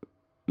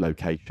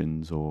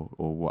locations or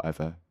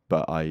whatever,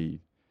 but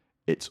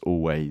it's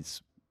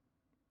always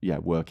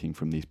working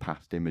from these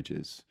past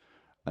images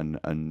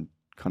and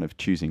kind of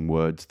choosing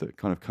words that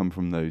kind of come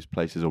from those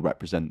places or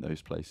represent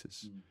those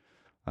places.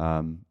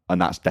 And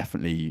that's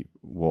definitely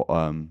what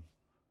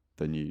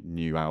the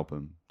new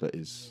album that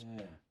is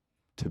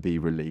to be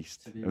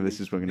released. This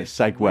is we're going to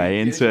segue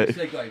into it.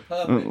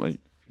 Perfect.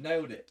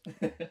 Nailed it.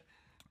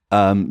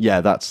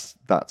 That's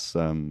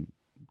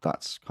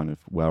kind of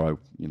where I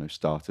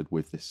started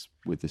with this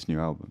new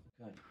album.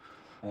 Okay.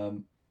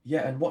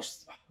 And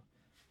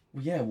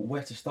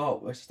where to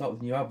start with the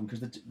new album,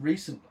 because the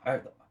recent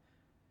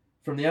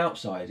from the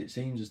outside it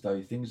seems as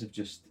though things have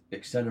just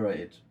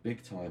accelerated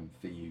big time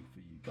for you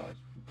guys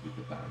with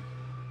the band,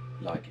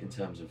 like in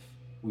terms of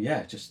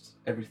just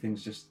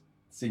everything's just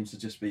seems to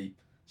just be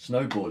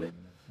snowballing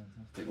in a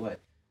fantastic way.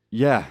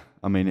 Yeah,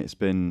 I mean it's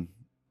been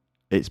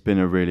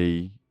a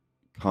really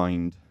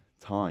kind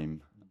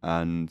time,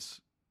 and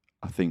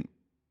I think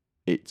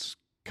it's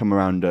come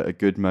around at a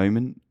good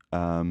moment,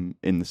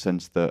 in the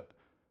sense that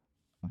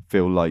I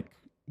feel like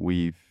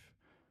we've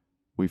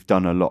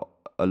done a lot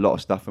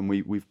of stuff, and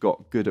we've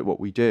got good at what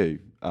we do.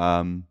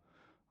 I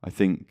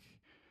think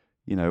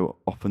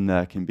often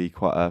there can be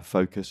quite a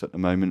focus at the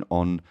moment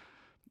on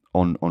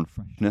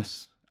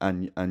freshness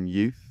and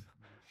youth.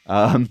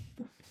 I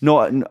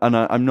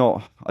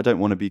don't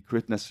want to be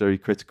necessarily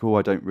critical.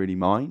 I don't really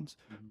mind,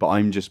 but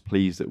I'm just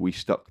pleased that we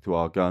stuck to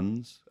our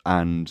guns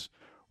and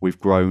we've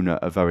grown at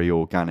a very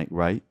organic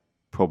rate,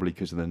 probably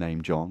because of the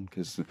name John,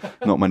 because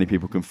not many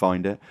people can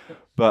find it.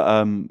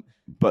 But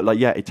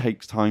it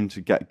takes time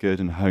to get good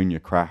and hone your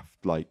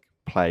craft, like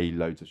play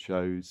loads of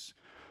shows,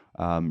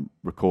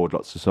 record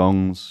lots of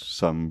songs,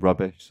 some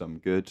rubbish, some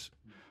good,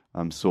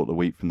 sort the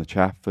wheat from the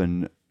chaff.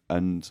 And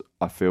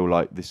I feel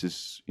like this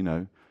is,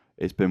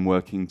 it's been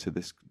working to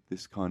this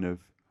kind of,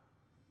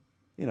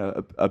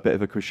 a bit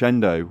of a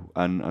crescendo,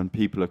 and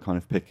people are kind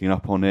of picking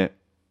up on it.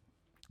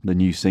 The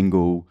new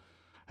single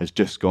has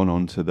just gone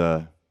onto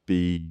the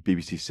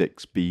BBC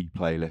Six B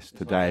playlist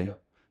today.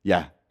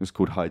 Yeah, it's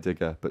called High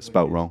Digger, but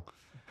spelt wrong.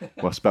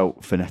 Well,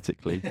 spelt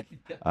phonetically.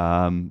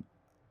 And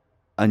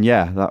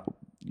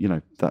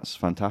that's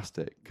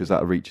fantastic because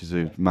that reaches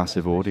a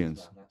massive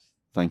audience.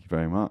 Thank you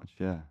very much.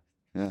 Yeah.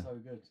 So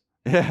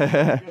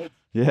good.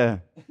 Yeah.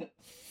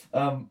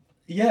 Well,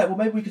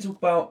 maybe we could talk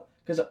about,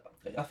 because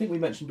I think we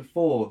mentioned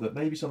before that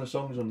maybe some of the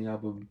songs on the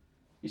album,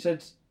 you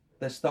said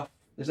is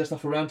there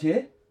stuff around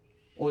here?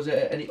 Or is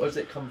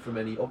it come from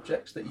any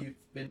objects that you've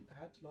had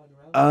lying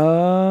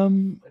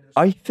around?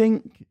 I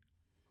think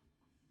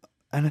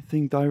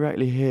anything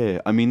directly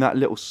here. I mean, that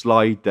little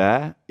slide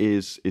there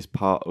is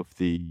part of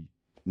the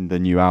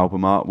new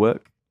album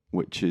artwork,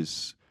 which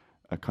is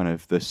a kind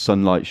of the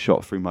sunlight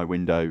shot through my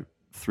window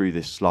through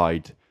this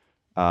slide,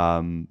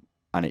 and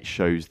it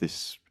shows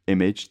this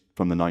image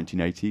from the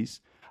 1980s.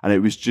 And it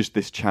was just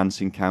this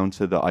chance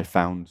encounter that I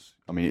found.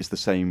 I mean, it's the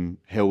same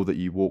hill that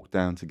you walk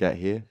down to get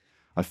here.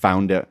 I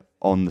found it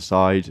on the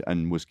side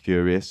and was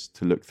curious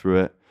to look through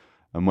it.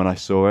 And when I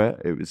saw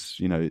it, it was,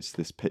 it's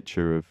this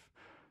picture of,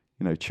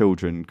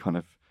 children kind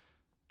of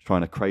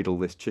trying to cradle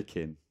this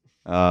chicken,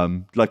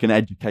 like an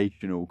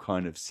educational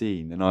kind of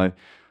scene. And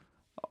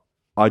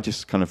I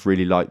just kind of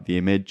really like the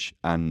image,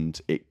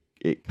 and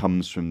it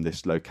comes from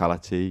this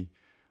locality,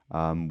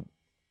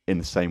 in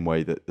the same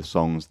way that the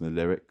songs and the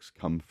lyrics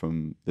come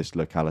from this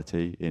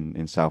locality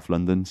in South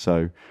London.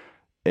 So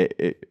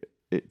it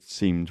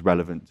seemed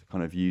relevant to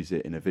kind of use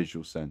it in a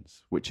visual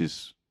sense, which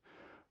is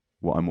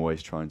what I'm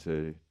always trying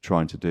to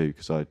do,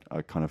 because I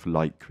kind of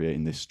like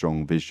creating this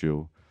strong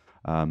visual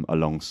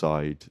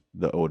alongside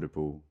the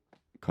audible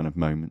kind of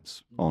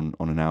moments on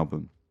an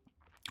album.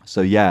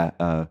 So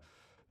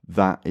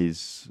that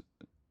is,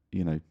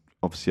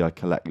 obviously I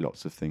collect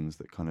lots of things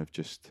that kind of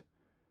just,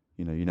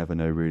 you never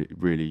know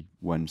really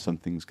when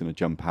something's going to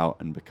jump out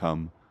and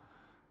become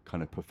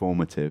kind of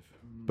performative.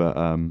 But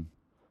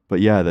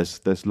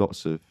there's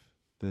lots of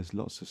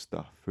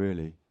stuff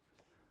really.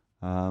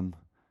 I'm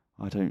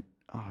not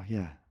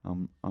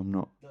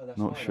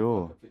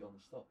sure.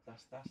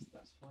 That's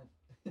fine.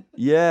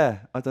 Yeah,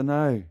 I don't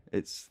know.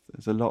 There's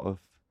a lot of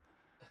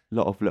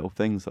little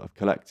things that I've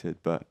collected,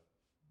 but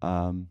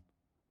I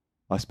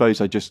suppose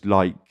I just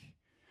like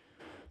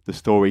the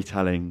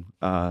storytelling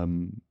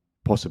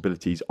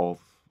possibilities of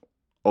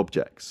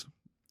objects.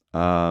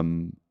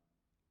 And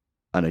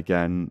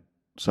again,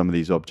 some of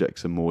these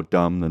objects are more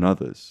dumb than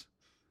others.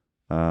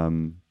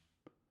 And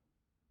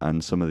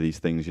some of these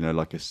things,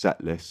 like a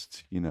set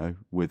list,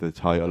 with a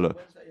title.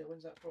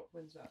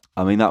 When's that?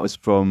 I mean, that was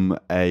from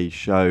a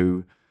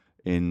show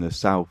in the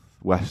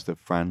southwest of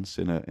France,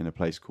 in a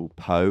place called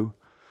Pau,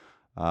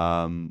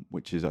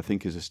 which is, I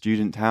think, is a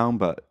student town,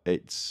 but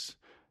it's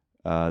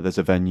there's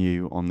a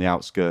venue on the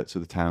outskirts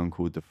of the town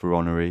called the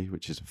Ferronnerie,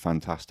 which is a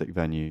fantastic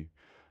venue.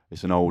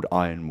 It's an old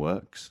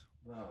ironworks,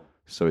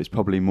 so it's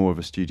probably more of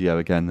a studio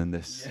again than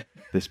this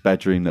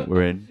bedroom that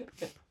we're in.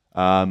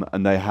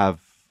 And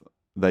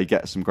they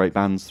get some great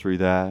bands through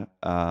there,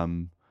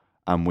 and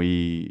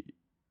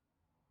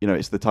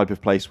it's the type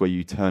of place where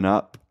you turn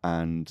up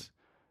and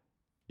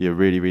you're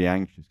really, really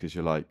anxious because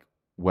you're like,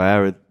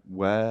 where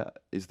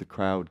is the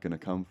crowd going to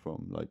come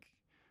from? Like,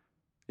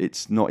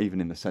 it's not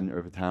even in the centre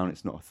of a town.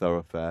 It's not a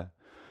thoroughfare.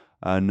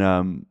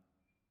 And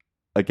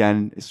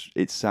again,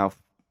 it's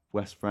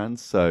southwest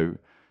France, so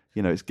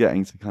it's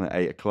getting to kind of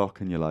 8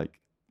 o'clock, and you're like,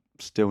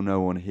 still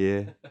no one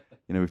here.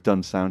 We've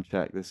done sound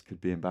check. This could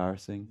be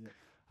embarrassing.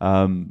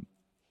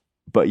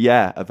 But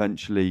yeah,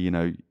 eventually,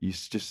 you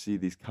just see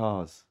these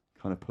cars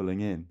kind of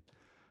pulling in,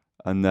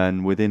 and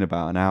then within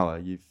about an hour,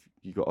 you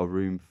got a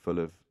room full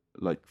of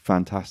like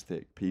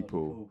fantastic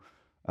people. Cool.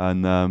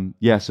 And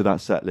so that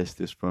set list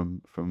is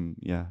from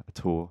a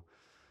tour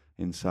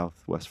in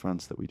southwest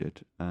France that we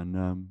did,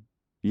 and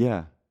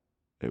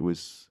it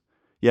was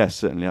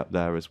certainly up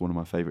there as one of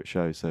my favourite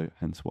shows. So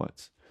hence why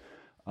it's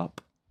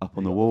up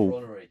on the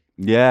wall.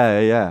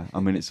 Yeah. I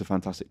mean, it's a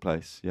fantastic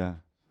place. Yeah.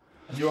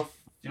 And are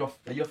you off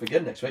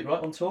again next week,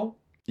 right, on tour?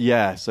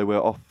 Yeah, so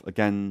we're off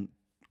again,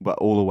 but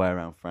all the way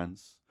around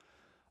France,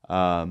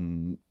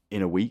 in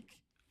a week.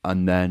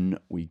 And then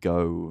we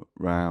go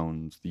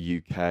round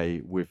the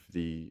UK with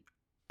the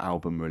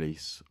album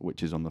release,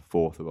 which is on the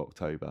 4th of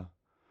October.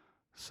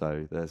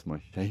 So there's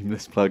my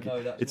shameless plug.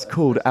 No, it's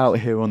called Out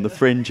Here on the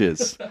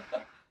Fringes,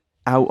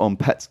 out on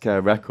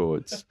Petscare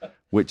Records,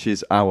 which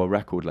is our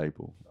record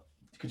label.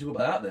 Could you talk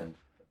about that then?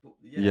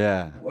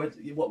 Yeah.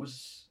 What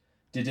was?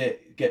 Did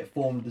it get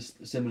formed a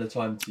similar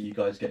time to you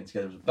guys getting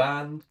together as a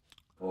band,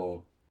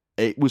 or?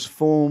 It was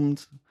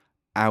formed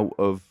out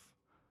of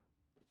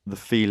the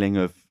feeling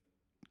of,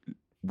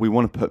 we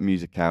want to put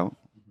music out.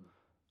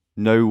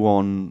 No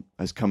one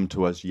has come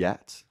to us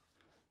yet.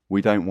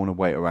 We don't want to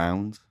wait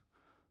around.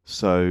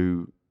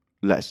 So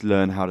let's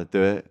learn how to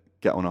do it,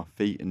 get on our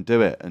feet and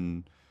do it.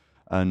 And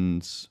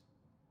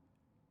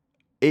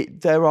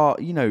there are,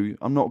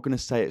 I'm not going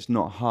to say it's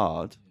not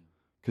hard,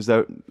 because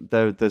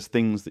there's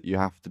things that you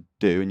have to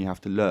do and you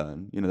have to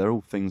learn. They're all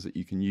things that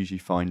you can usually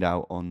find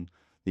out on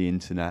the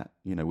internet,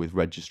 with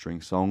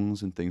registering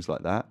songs and things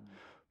like that.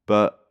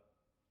 But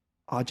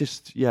I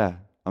just,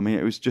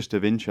 it was just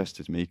of interest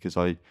to me because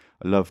I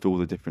loved all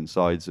the different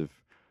sides of,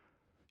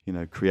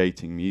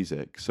 creating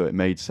music. So it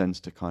made sense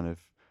to kind of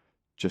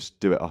just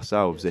do it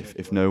ourselves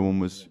if no one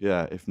was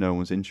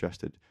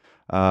interested.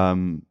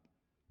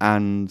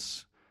 And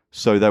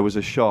so there was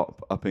a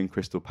shop up in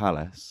Crystal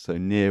Palace, so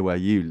near where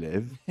you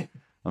live.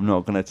 I'm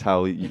not going to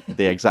tell you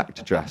the exact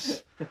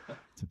address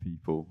to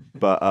people,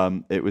 but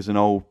it was an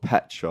old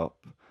pet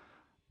shop,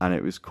 and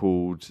it was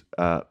called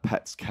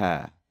Pet's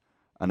Care.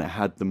 And it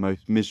had the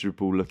most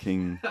miserable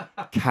looking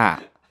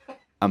cat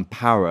and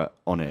parrot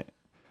on it.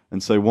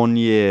 And so one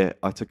year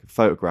I took a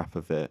photograph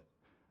of it,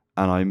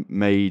 and I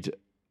made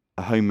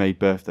a homemade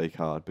birthday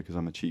card, because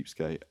I'm a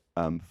cheapskate,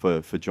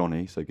 for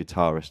Johnny, so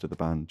guitarist of the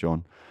band,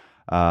 John,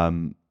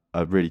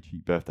 a really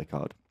cheap birthday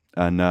card,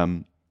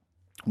 and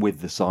with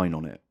the sign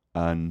on it.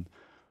 And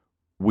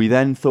we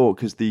then thought,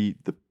 because the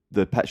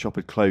pet shop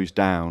had closed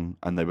down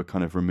and they were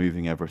kind of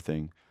removing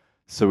everything,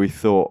 so we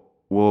thought,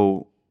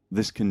 well,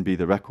 this can be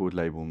the record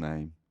label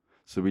name.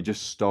 So we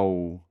just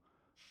stole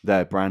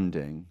their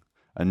branding,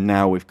 and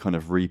now we've kind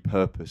of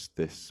repurposed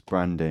this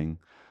branding.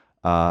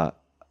 And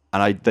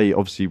they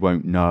obviously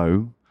won't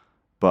know,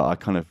 but I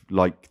kind of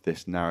like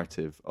this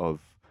narrative of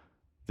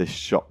this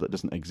shop that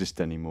doesn't exist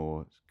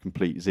anymore,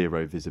 complete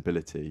zero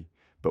visibility,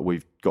 but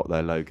we've got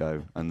their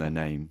logo and their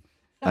name.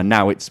 And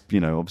now it's,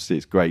 obviously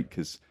it's great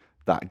because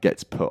that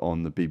gets put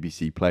on the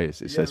BBC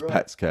playlist. It says right.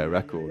 Pets Care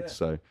Records. Yeah.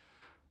 So,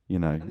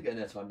 And they're getting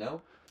their time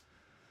now.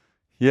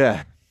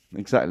 Yeah,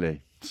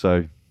 exactly.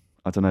 So,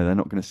 I don't know. They're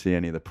not going to see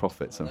any of the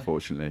profits,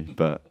 unfortunately.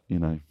 But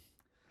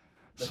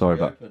sorry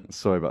about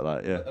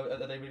that. Yeah.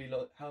 Are they really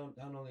how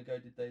long ago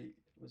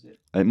was it?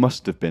 It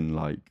must have been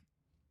like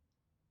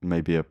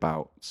maybe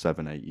about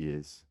 7-8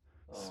 years.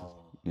 Oh.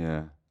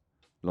 Yeah,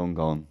 long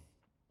gone.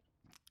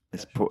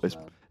 It's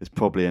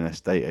probably an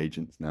estate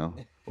agent now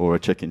or a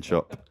chicken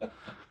shop.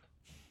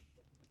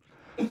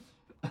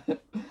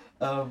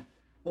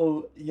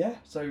 Well, yeah.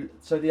 So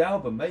the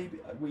album, maybe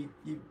we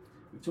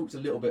talked a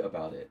little bit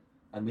about it,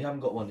 and we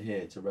haven't got one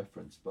here to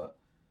reference, but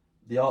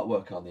the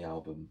artwork on the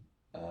album,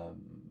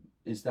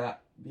 was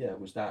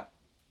that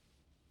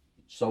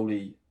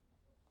solely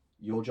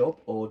your job,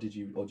 or did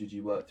you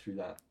work through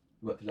that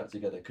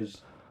together?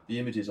 Because the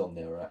images on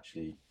there are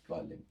actually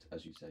quite linked,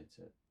 as you say.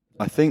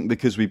 I think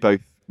because we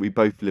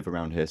both live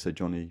around here, so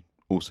Johnny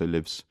also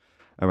lives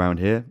around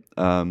here.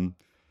 I'm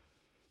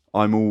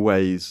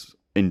always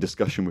in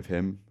discussion with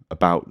him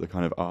about the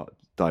kind of art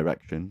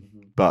direction,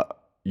 but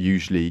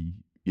usually,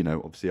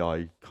 obviously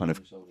I kind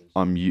of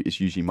it's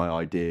usually my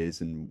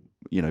ideas, and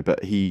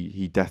but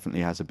he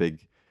definitely has a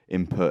big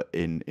input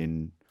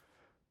in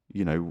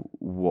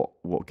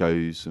what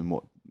goes and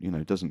what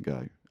doesn't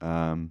go.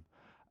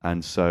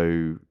 And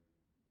so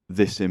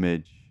this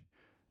image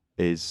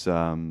is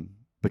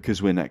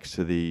because we're next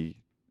to the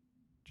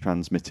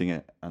transmitting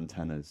it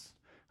antennas,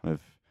 kind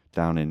of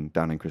down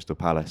in Crystal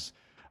Palace.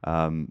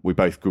 We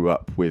both grew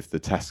up with the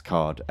test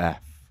card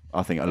F.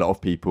 I think a lot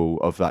of people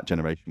of that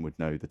generation would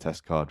know the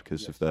test card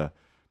because of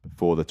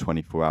before the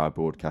 24-hour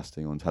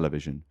broadcasting on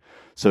television.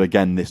 So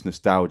again, this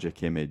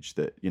nostalgic image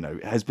that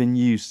has been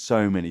used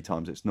so many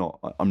times. It's not.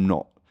 I'm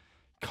not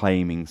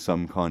claiming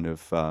some kind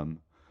of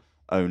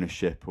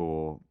ownership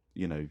or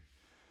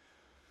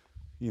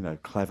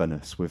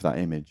cleverness with that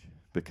image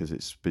because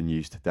it's been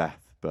used to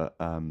death. But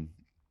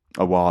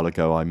a while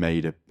ago, I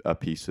made a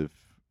piece of.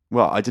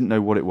 Well, I didn't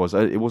know what it was.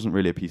 It wasn't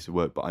really a piece of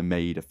work, but I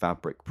made a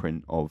fabric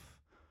print of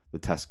the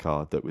test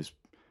card that was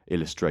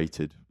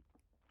illustrated,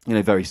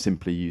 very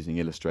simply using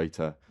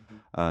Illustrator,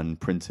 and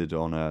printed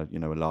on a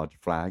large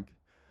flag.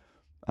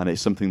 And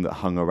it's something that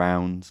hung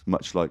around,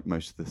 much like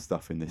most of the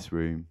stuff in this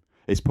room.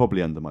 It's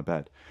probably under my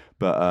bed,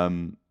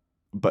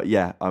 but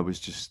yeah, I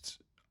was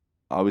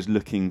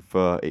looking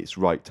for its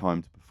right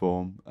time to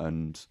perform,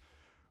 and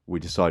we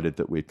decided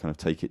that we'd kind of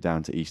take it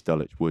down to East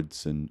Dulwich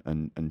Woods and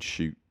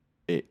shoot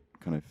it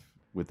kind of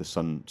with the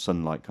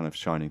sunlight kind of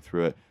shining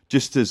through it,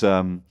 just as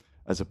a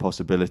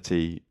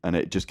possibility, and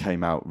it just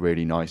came out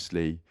really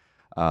nicely.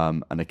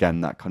 And again,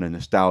 that kind of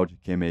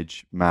nostalgic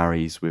image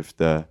marries with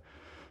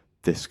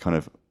this kind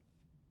of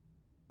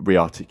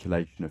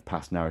rearticulation of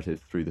past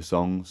narratives through the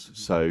songs,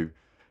 so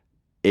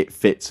it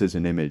fits as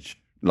an image.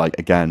 Like,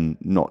 again,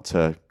 not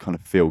to kind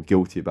of feel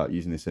guilty about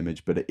using this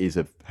image, but it is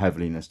a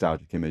heavily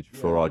nostalgic image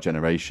for our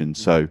generation.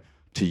 So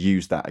to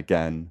use that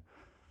again,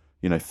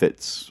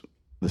 fits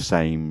the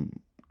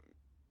same.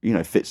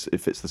 It fits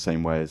the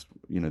same way as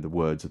the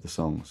words of the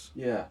songs.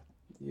 Yeah.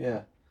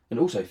 And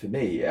also for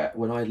me,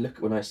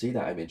 when I see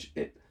that image,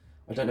 I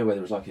don't know whether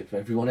it was like it for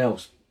everyone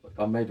else.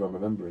 Maybe I'm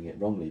remembering it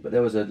wrongly, but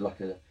there was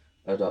right.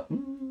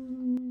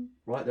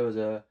 There was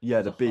the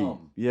beat.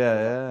 Hum.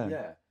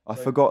 Yeah. I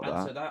forgot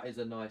that. So that is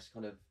a nice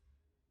kind of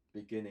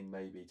beginning,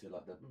 maybe, to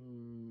like the.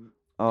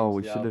 Oh,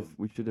 we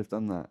should have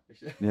done that.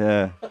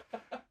 Yeah.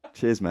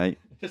 Cheers, mate.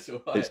 It's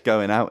all right. It's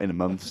going out in a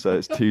month, so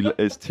it's too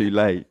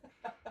late.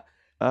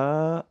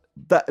 But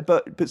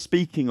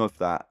speaking of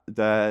that,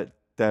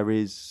 there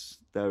is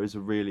a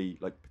really,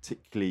 like,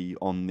 particularly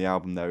on the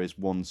album, there is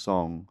one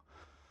song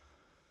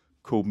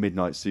called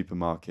Midnight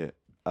Supermarket,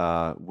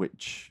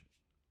 which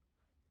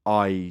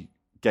I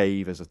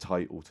gave as a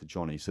title to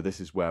Johnny. So this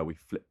is where we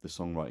flipped the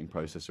songwriting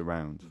process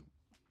around,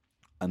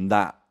 and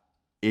that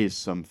is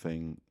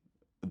something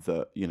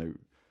that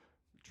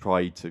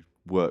tried to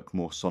work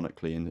more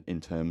sonically in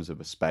terms of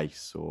a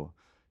space, or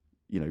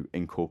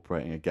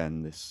incorporating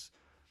again this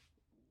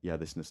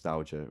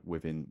nostalgia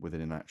within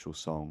an actual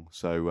song.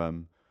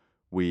 So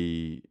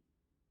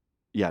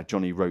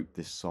Johnny wrote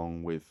this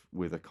song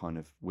with a kind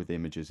of with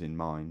images in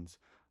mind,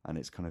 and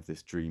it's kind of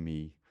this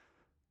dreamy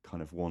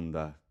kind of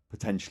wander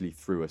potentially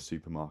through a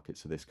supermarket.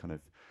 So this kind of,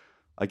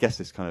 I guess,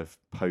 this kind of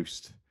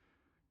post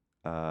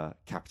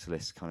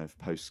capitalist, kind of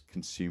post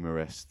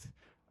consumerist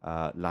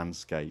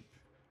landscape,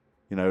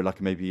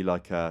 maybe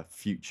like a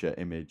future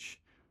image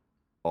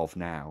of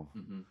now.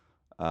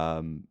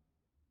 And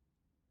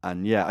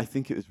yeah, I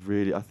think it's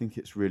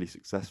really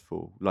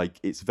successful. Like,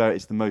 it's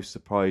the most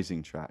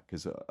surprising track,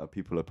 because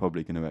people are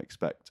probably going to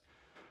expect,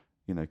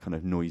 kind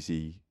of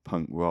noisy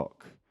punk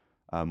rock,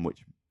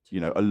 which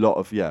a lot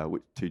of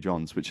two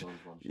Johns, which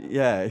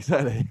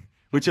exactly,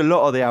 which a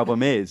lot of the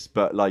album is.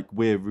 But like,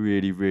 we're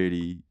really,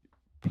 really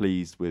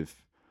pleased with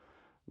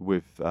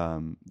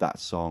that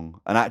song.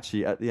 And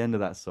actually, at the end of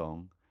that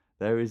song,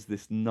 there is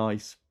this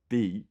nice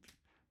beat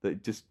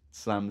that just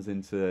slams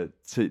into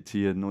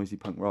your noisy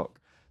punk rock.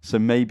 So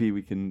maybe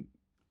we can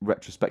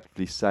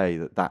retrospectively say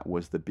that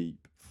was the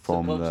beep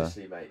from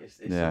subconsciously, mate. It's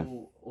the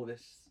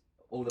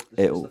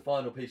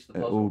final piece of the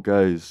puzzle. It all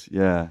goes,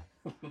 yeah.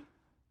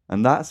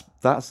 And that's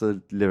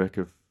a lyric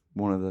of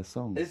one of the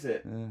songs. Is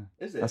it? Yeah.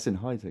 Is it? That's in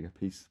Heidegger,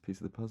 piece of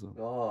the puzzle.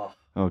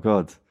 Oh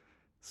God,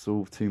 it's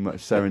all too much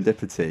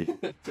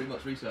serendipity. Too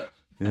much research.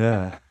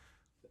 Yeah.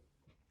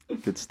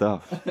 Good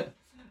stuff.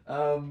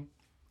 So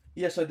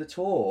the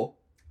tour,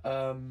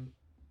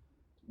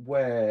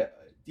 where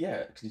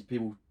because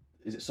people,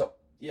 is it so?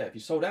 Yeah, if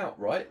you sold out,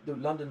 right? The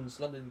London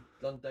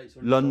dates.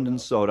 London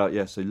sold out.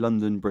 Yeah, so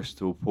London,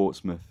 Bristol,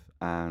 Portsmouth,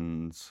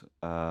 and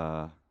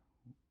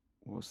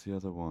what's the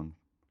other one?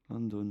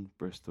 London,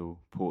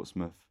 Bristol,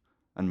 Portsmouth,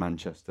 and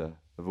Manchester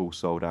have all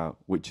sold out,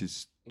 which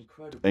is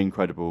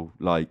incredible.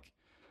 Like,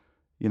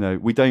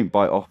 we don't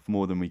bite off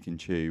more than we can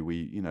chew.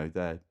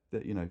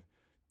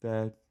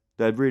 They're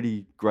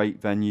really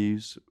great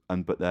venues,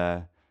 but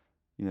they're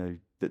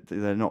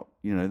not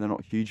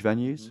huge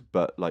venues,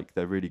 but like,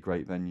 they're really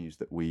great venues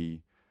that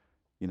we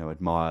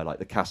admire. Like,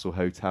 the Castle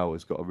Hotel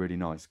has got a really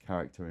nice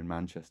character in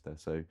Manchester,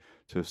 so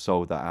to have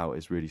sold that out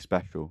is really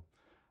special.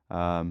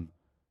 So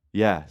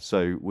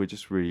we're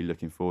just really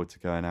looking forward to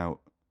going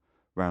out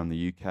around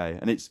the UK,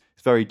 and it's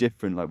very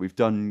different. Like we've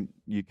done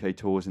UK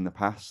tours in the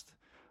past,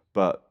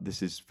 but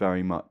this is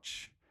very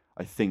much,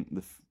 I think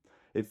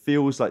it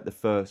feels like the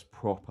first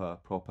proper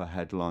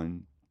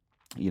headline,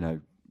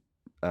 tour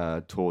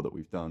that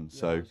we've done.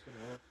 So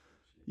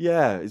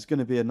yeah, it's going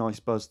to be a nice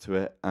buzz to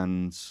it,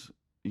 and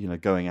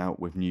going out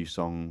with new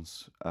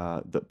songs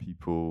that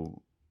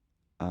people,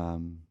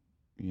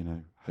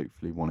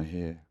 hopefully want to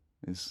hear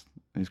is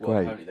Well,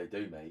 great. apparently they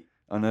do, mate.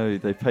 I know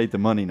they paid the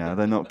money now;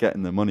 they're not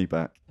getting the money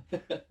back.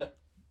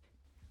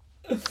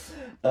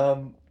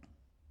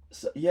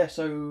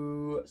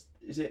 So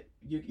is it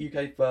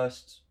UK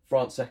first,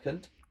 France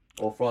second,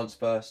 or France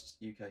first,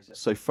 UK second?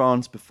 So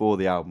France before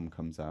the album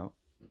comes out,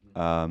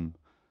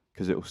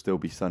 because it will still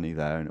be sunny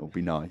there and it will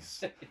be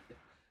nice.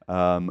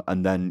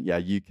 And then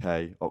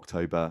UK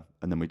October,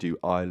 and then we do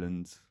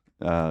Ireland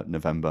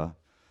November,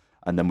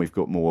 and then we've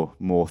got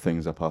more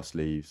things up our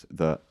sleeves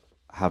that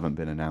haven't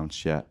been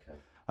announced yet. Okay.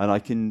 And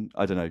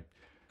I don't know.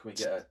 Can we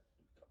get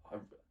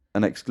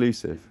an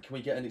exclusive? Can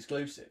we get an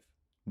exclusive?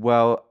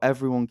 Well,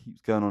 everyone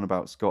keeps going on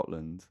about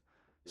Scotland.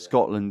 Yeah.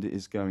 Scotland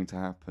is going to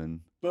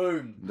happen.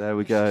 Boom. There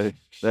we go.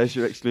 There's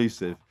your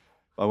exclusive.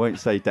 I won't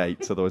say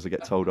dates, otherwise I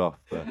get told off.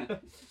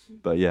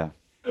 But yeah.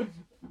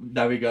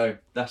 There we go.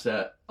 That's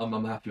it.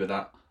 I'm happy with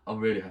that. I'm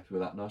really happy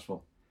with that. Nice one.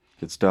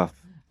 Good stuff.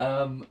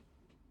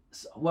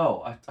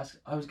 Well,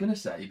 I was going to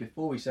say,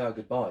 before we say our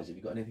goodbyes, have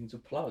you got anything to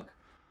plug?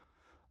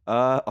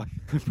 I've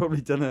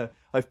probably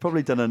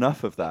done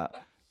enough of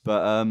that,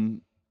 but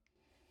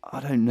I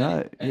don't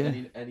know.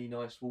 Any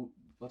nice,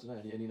 I don't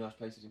know, any nice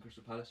places in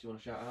Crystal Palace you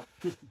want to shout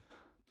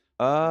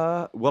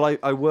out? Well,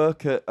 I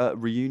work at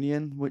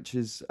Reunion, which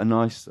is a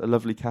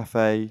lovely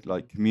cafe,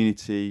 like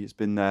community. It's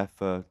been there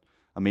for,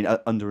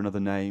 under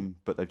another name,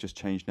 but they've just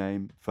changed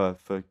name for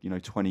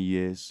 20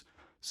 years.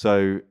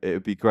 So it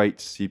would be great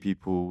to see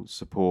people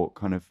support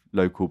kind of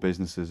local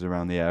businesses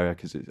around the area,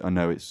 because I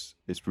know it's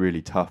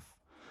really tough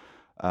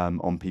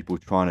on people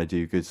trying to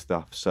do good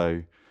stuff.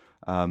 So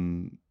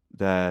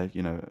they're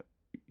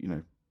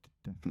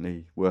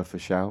definitely worth a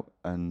shout,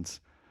 and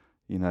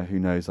who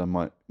knows, I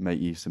might make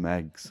you some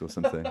eggs or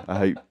something. I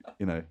hope,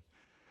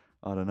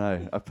 I don't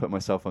know, I've put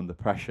myself under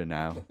pressure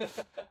now.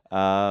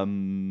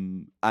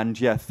 And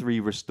 3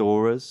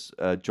 restorers,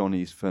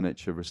 Johnny's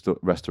Furniture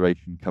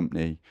Restoration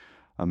Company.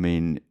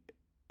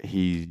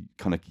 He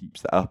kind of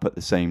keeps that up at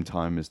the same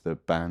time as the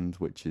band,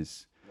 which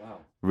is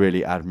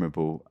really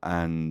admirable,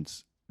 and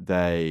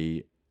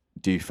they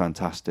do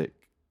fantastic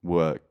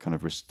work kind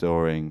of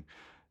restoring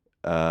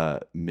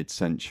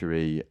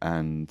mid-century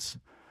and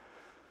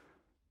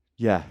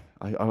I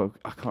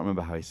can't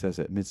remember how he says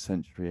it,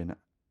 mid-century and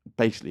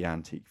basically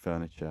antique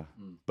furniture.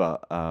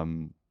 But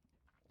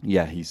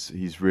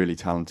he's really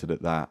talented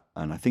at that,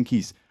 and I think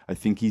he's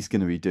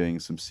going to be doing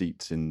some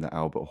seats in the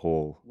Albert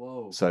Hall.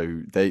 Whoa.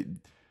 So they've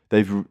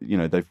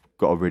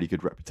got a really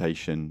good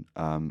reputation,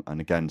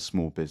 and again,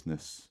 small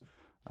business.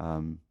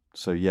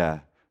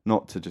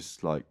 Not to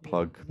just like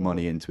plug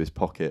money into his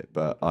pocket,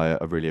 but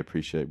I really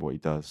appreciate what he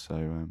does.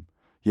 So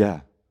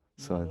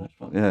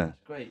That's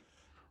great.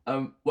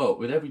 Well,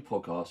 with every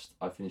podcast,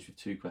 I finish with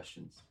 2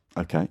 questions.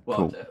 Okay, well,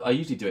 cool. I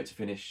usually do it to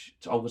finish,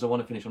 because I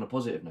want to finish on a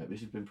positive note.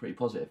 This has been pretty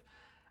positive.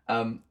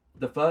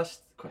 The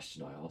first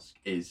question I ask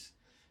is,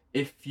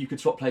 if you could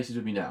swap places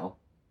with me now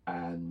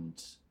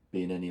and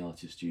be in any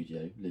artist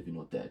studio, living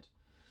or dead,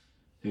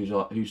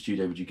 whose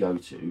studio would you go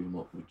to, and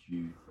what would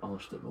you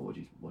ask them, or what would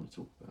you want to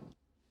talk about?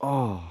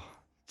 Oh,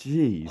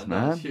 jeez,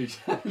 man.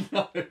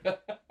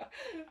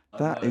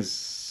 That is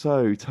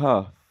so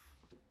tough.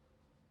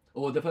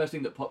 Or the first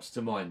thing that pops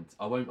to mind.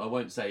 I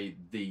won't say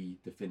the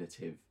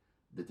definitive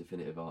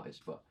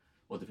artist, but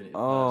or definitive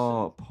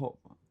person. Pop.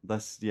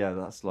 That's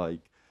like,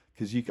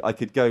 because I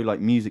could go like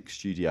music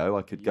studio.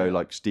 I could go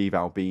like Steve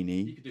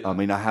Albini. I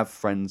have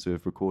friends who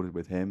have recorded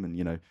with him, and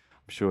I'm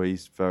sure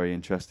he's very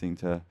interesting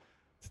to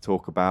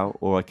talk about.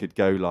 Or I could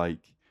go like,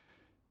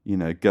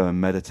 go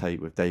and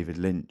meditate with David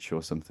Lynch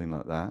or something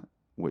like that,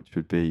 which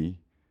would be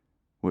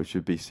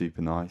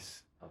super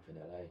nice. Up in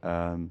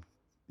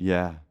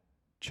LA.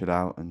 Chill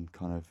out and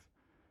kind of,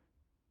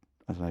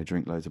 I don't know,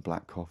 drink loads of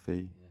black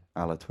coffee,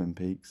 a la Twin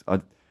Peaks.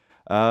 But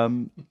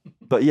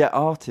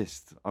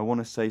artist, I want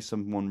to say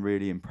someone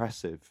really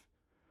impressive.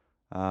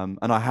 And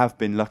I have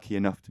been lucky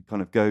enough to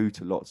kind of go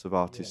to lots of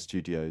artist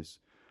studios,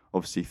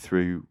 obviously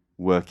through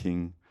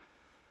working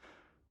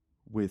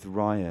with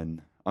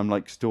Ryan. I'm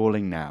like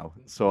stalling now,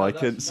 so I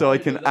can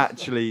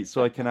actually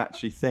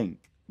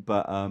think.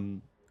 But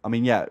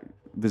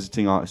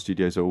visiting artist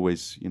studios are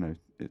always,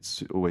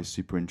 it's always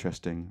super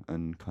interesting,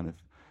 and kind of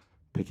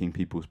picking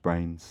people's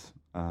brains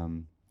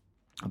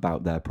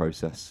about their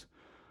process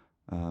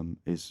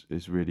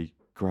is really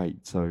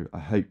great. So I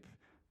hope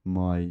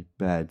my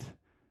bedroom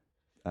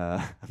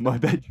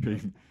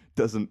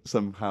doesn't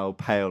somehow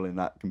pale in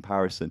that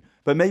comparison.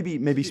 But maybe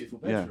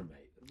bedroom,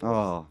 mate.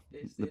 Oh,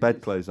 the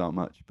bedclothes aren't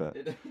much, but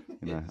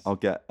I'll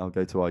go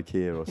to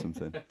IKEA or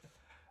something.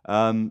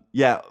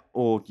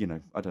 Or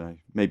I don't know,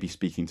 maybe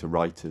speaking to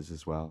writers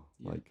as well,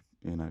 like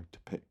to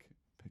pick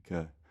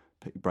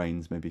pick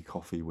brains, maybe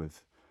coffee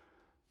with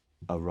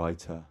a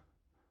writer.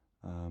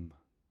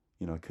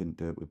 I couldn't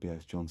do it with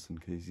B.S. Johnson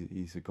because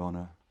he's a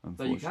goner,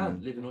 But you unfortunately.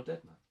 can, living or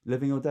dead, man.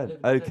 Living or dead?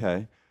 Living or Okay.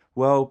 dead.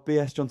 Well,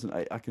 B.S. Johnson,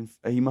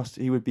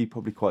 he would be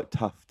probably quite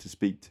tough to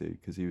speak to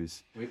because he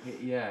was... I feel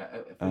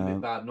a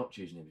bit bad not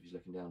choosing him if he's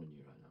looking down on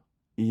you right now.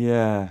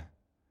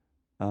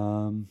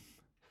 Yeah.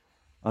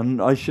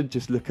 And I should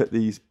just look at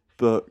these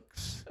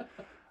books.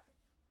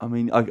 I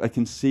mean, I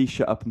can see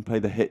Shut Up and Play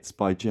the Hits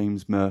by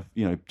James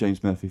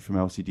Murphy from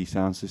LCD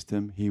Sound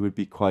System. He would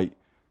be quite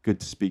good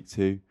to speak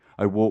to.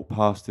 I walked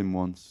past him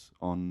once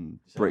on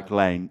Brick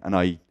Lane, and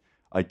I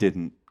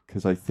didn't,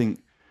 because I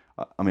think,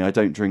 I mean, I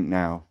don't drink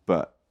now,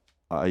 but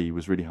I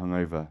was really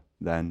hungover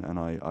then, and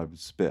I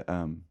was a bit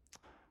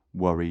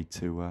worried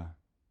to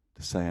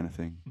say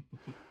anything.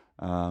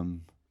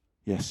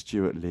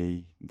 Stuart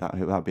Lee,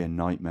 that'd be a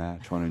nightmare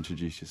trying to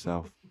introduce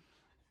yourself.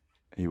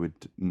 He would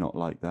not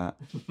like that.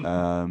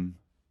 I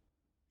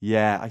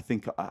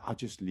think I'll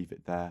just leave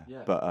it there.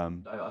 Yeah. But I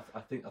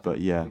think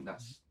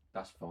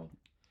that's fine.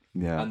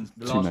 Yeah. And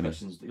the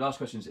last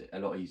question's a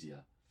lot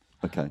easier.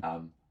 Okay.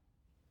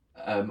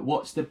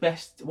 What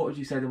would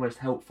you say the most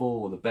helpful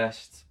or the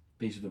best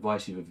piece of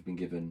advice you've ever been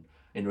given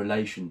in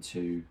relation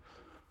to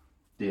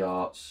the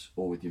arts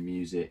or with your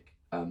music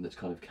that's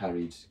kind of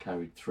carried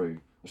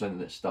through, or something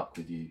that stuck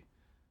with you?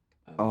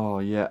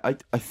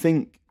 I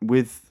think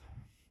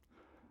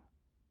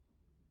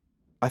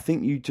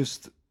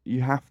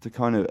you have to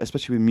kind of,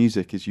 especially with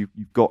music, is you've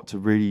got to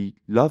really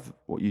love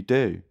what you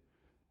do.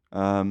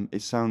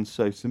 It sounds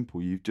so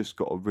simple. You've just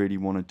got to really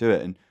want to do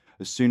it. And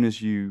as soon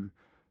as you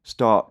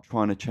start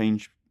trying to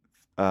change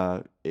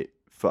it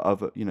for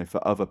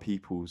other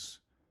people's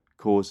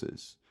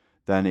causes,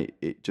 then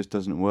it just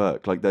doesn't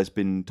work. Like there's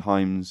been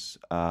times,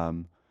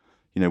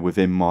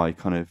 within my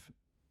kind of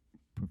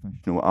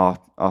professional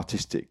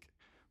artistic,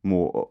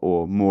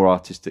 more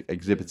artistic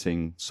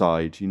exhibiting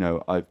side,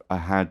 I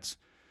had.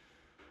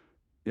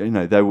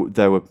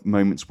 There were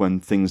moments when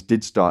things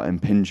did start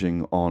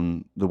impinging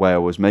on the way I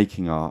was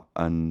making art,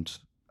 and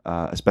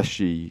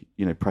especially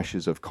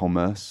pressures of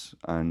commerce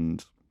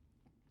and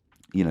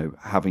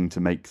having to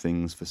make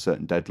things for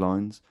certain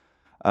deadlines,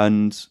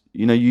 and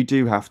you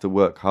do have to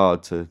work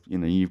hard to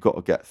you've got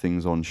to get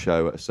things on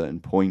show at a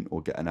certain point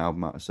or get an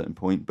album out at a certain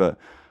point, but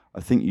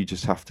I think you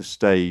just have to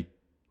stay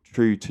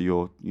true to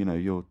your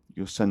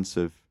sense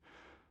of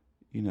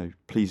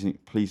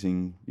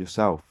pleasing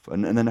yourself,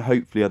 and then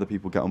hopefully other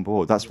people get on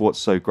board. That's what's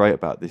so great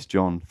about this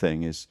John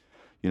thing is,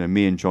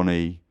 me and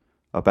Johnny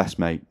are best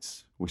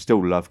mates. We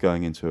still love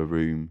going into a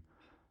room,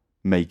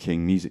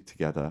 making music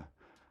together,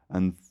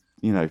 and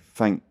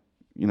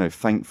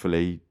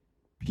thankfully,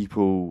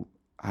 people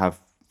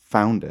have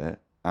found it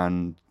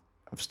and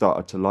have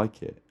started to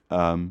like it.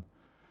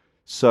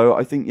 So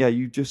I think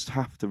you just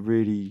have to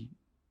really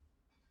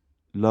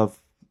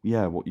love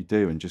what you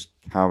do and just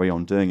carry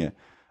on doing it.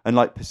 And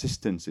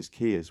persistence is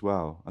key as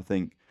well. I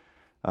think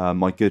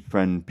my good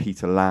friend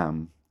Peter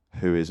Lamb,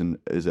 who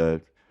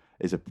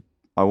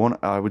I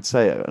would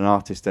say an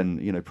artist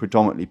and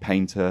predominantly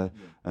painter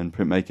and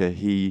printmaker.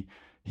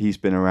 He's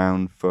been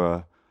around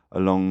for a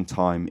long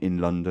time in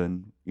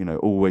London.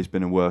 Always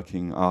been a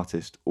working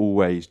artist,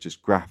 always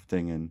just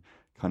grafting and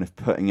kind of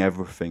putting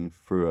everything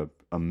through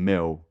a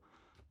mill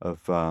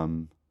of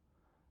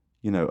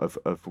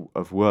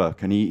of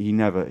work, and he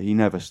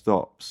never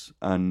stops.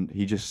 And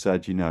he just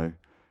said,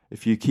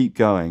 if you keep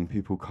going,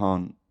 people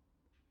can't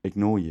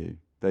ignore you.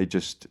 They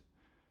just,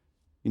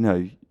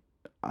 and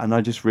I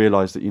just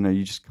realised that,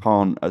 you just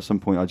can't, at some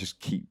point, I just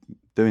keep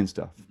doing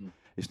stuff. Mm-hmm.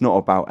 It's not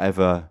about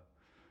ever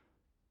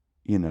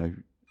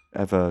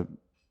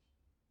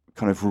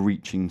kind of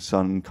reaching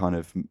some kind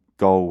of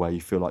goal where you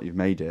feel like you've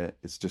made it.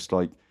 It's just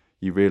like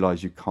you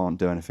realise you can't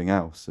do anything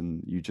else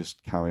and you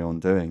just carry on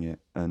doing it.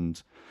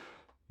 And,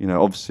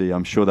 obviously,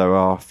 I'm sure there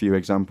are a few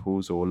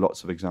examples or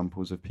lots of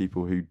examples of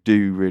people who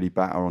do really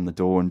batter on the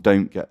door and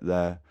don't get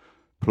their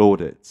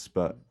plaudits.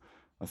 But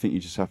I think you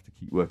just have to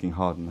keep working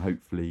hard, and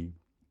hopefully,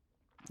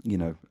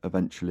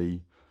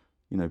 eventually,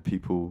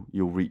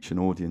 you'll reach an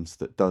audience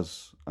that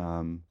does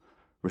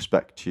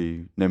respect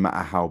you, no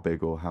matter how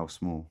big or how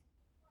small.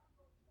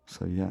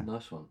 So, yeah.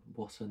 Nice one.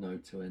 What a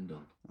note to end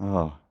on.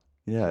 Oh,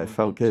 yeah, it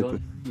felt good.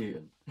 John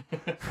Newton.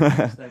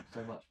 Thanks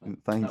so much, man.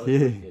 Thank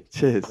you.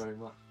 Cheers. Thank you very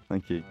much.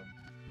 Thank you.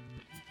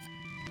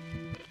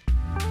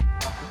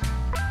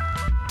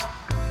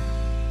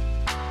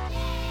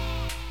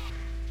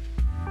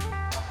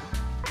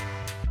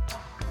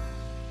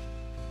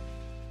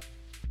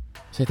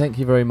 So thank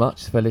you very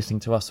much for listening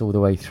to us all the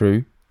way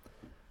through.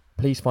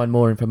 Please find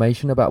more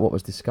information about what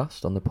was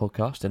discussed on the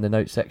podcast in the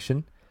notes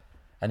section.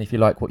 And if you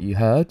like what you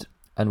heard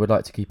and would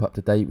like to keep up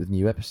to date with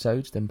new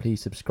episodes, then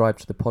please subscribe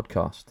to the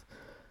podcast.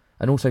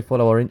 And also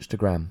follow our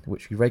Instagram,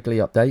 which we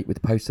regularly update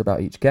with posts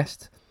about each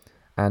guest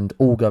and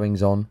all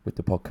goings on with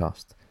the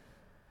podcast.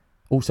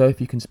 Also,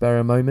 if you can spare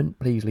a moment,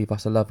 please leave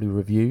us a lovely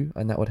review,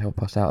 and that would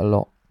help us out a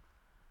lot.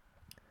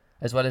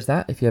 As well as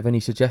that, if you have any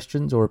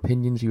suggestions or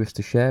opinions you wish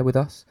to share with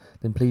us,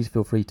 then please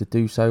feel free to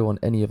do so on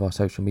any of our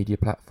social media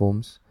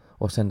platforms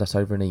or send us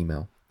over an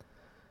email.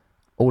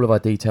 All of our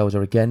details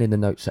are again in the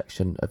notes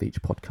section of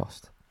each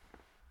podcast.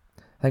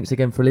 Thanks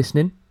again for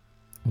listening,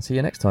 and see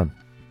you next time.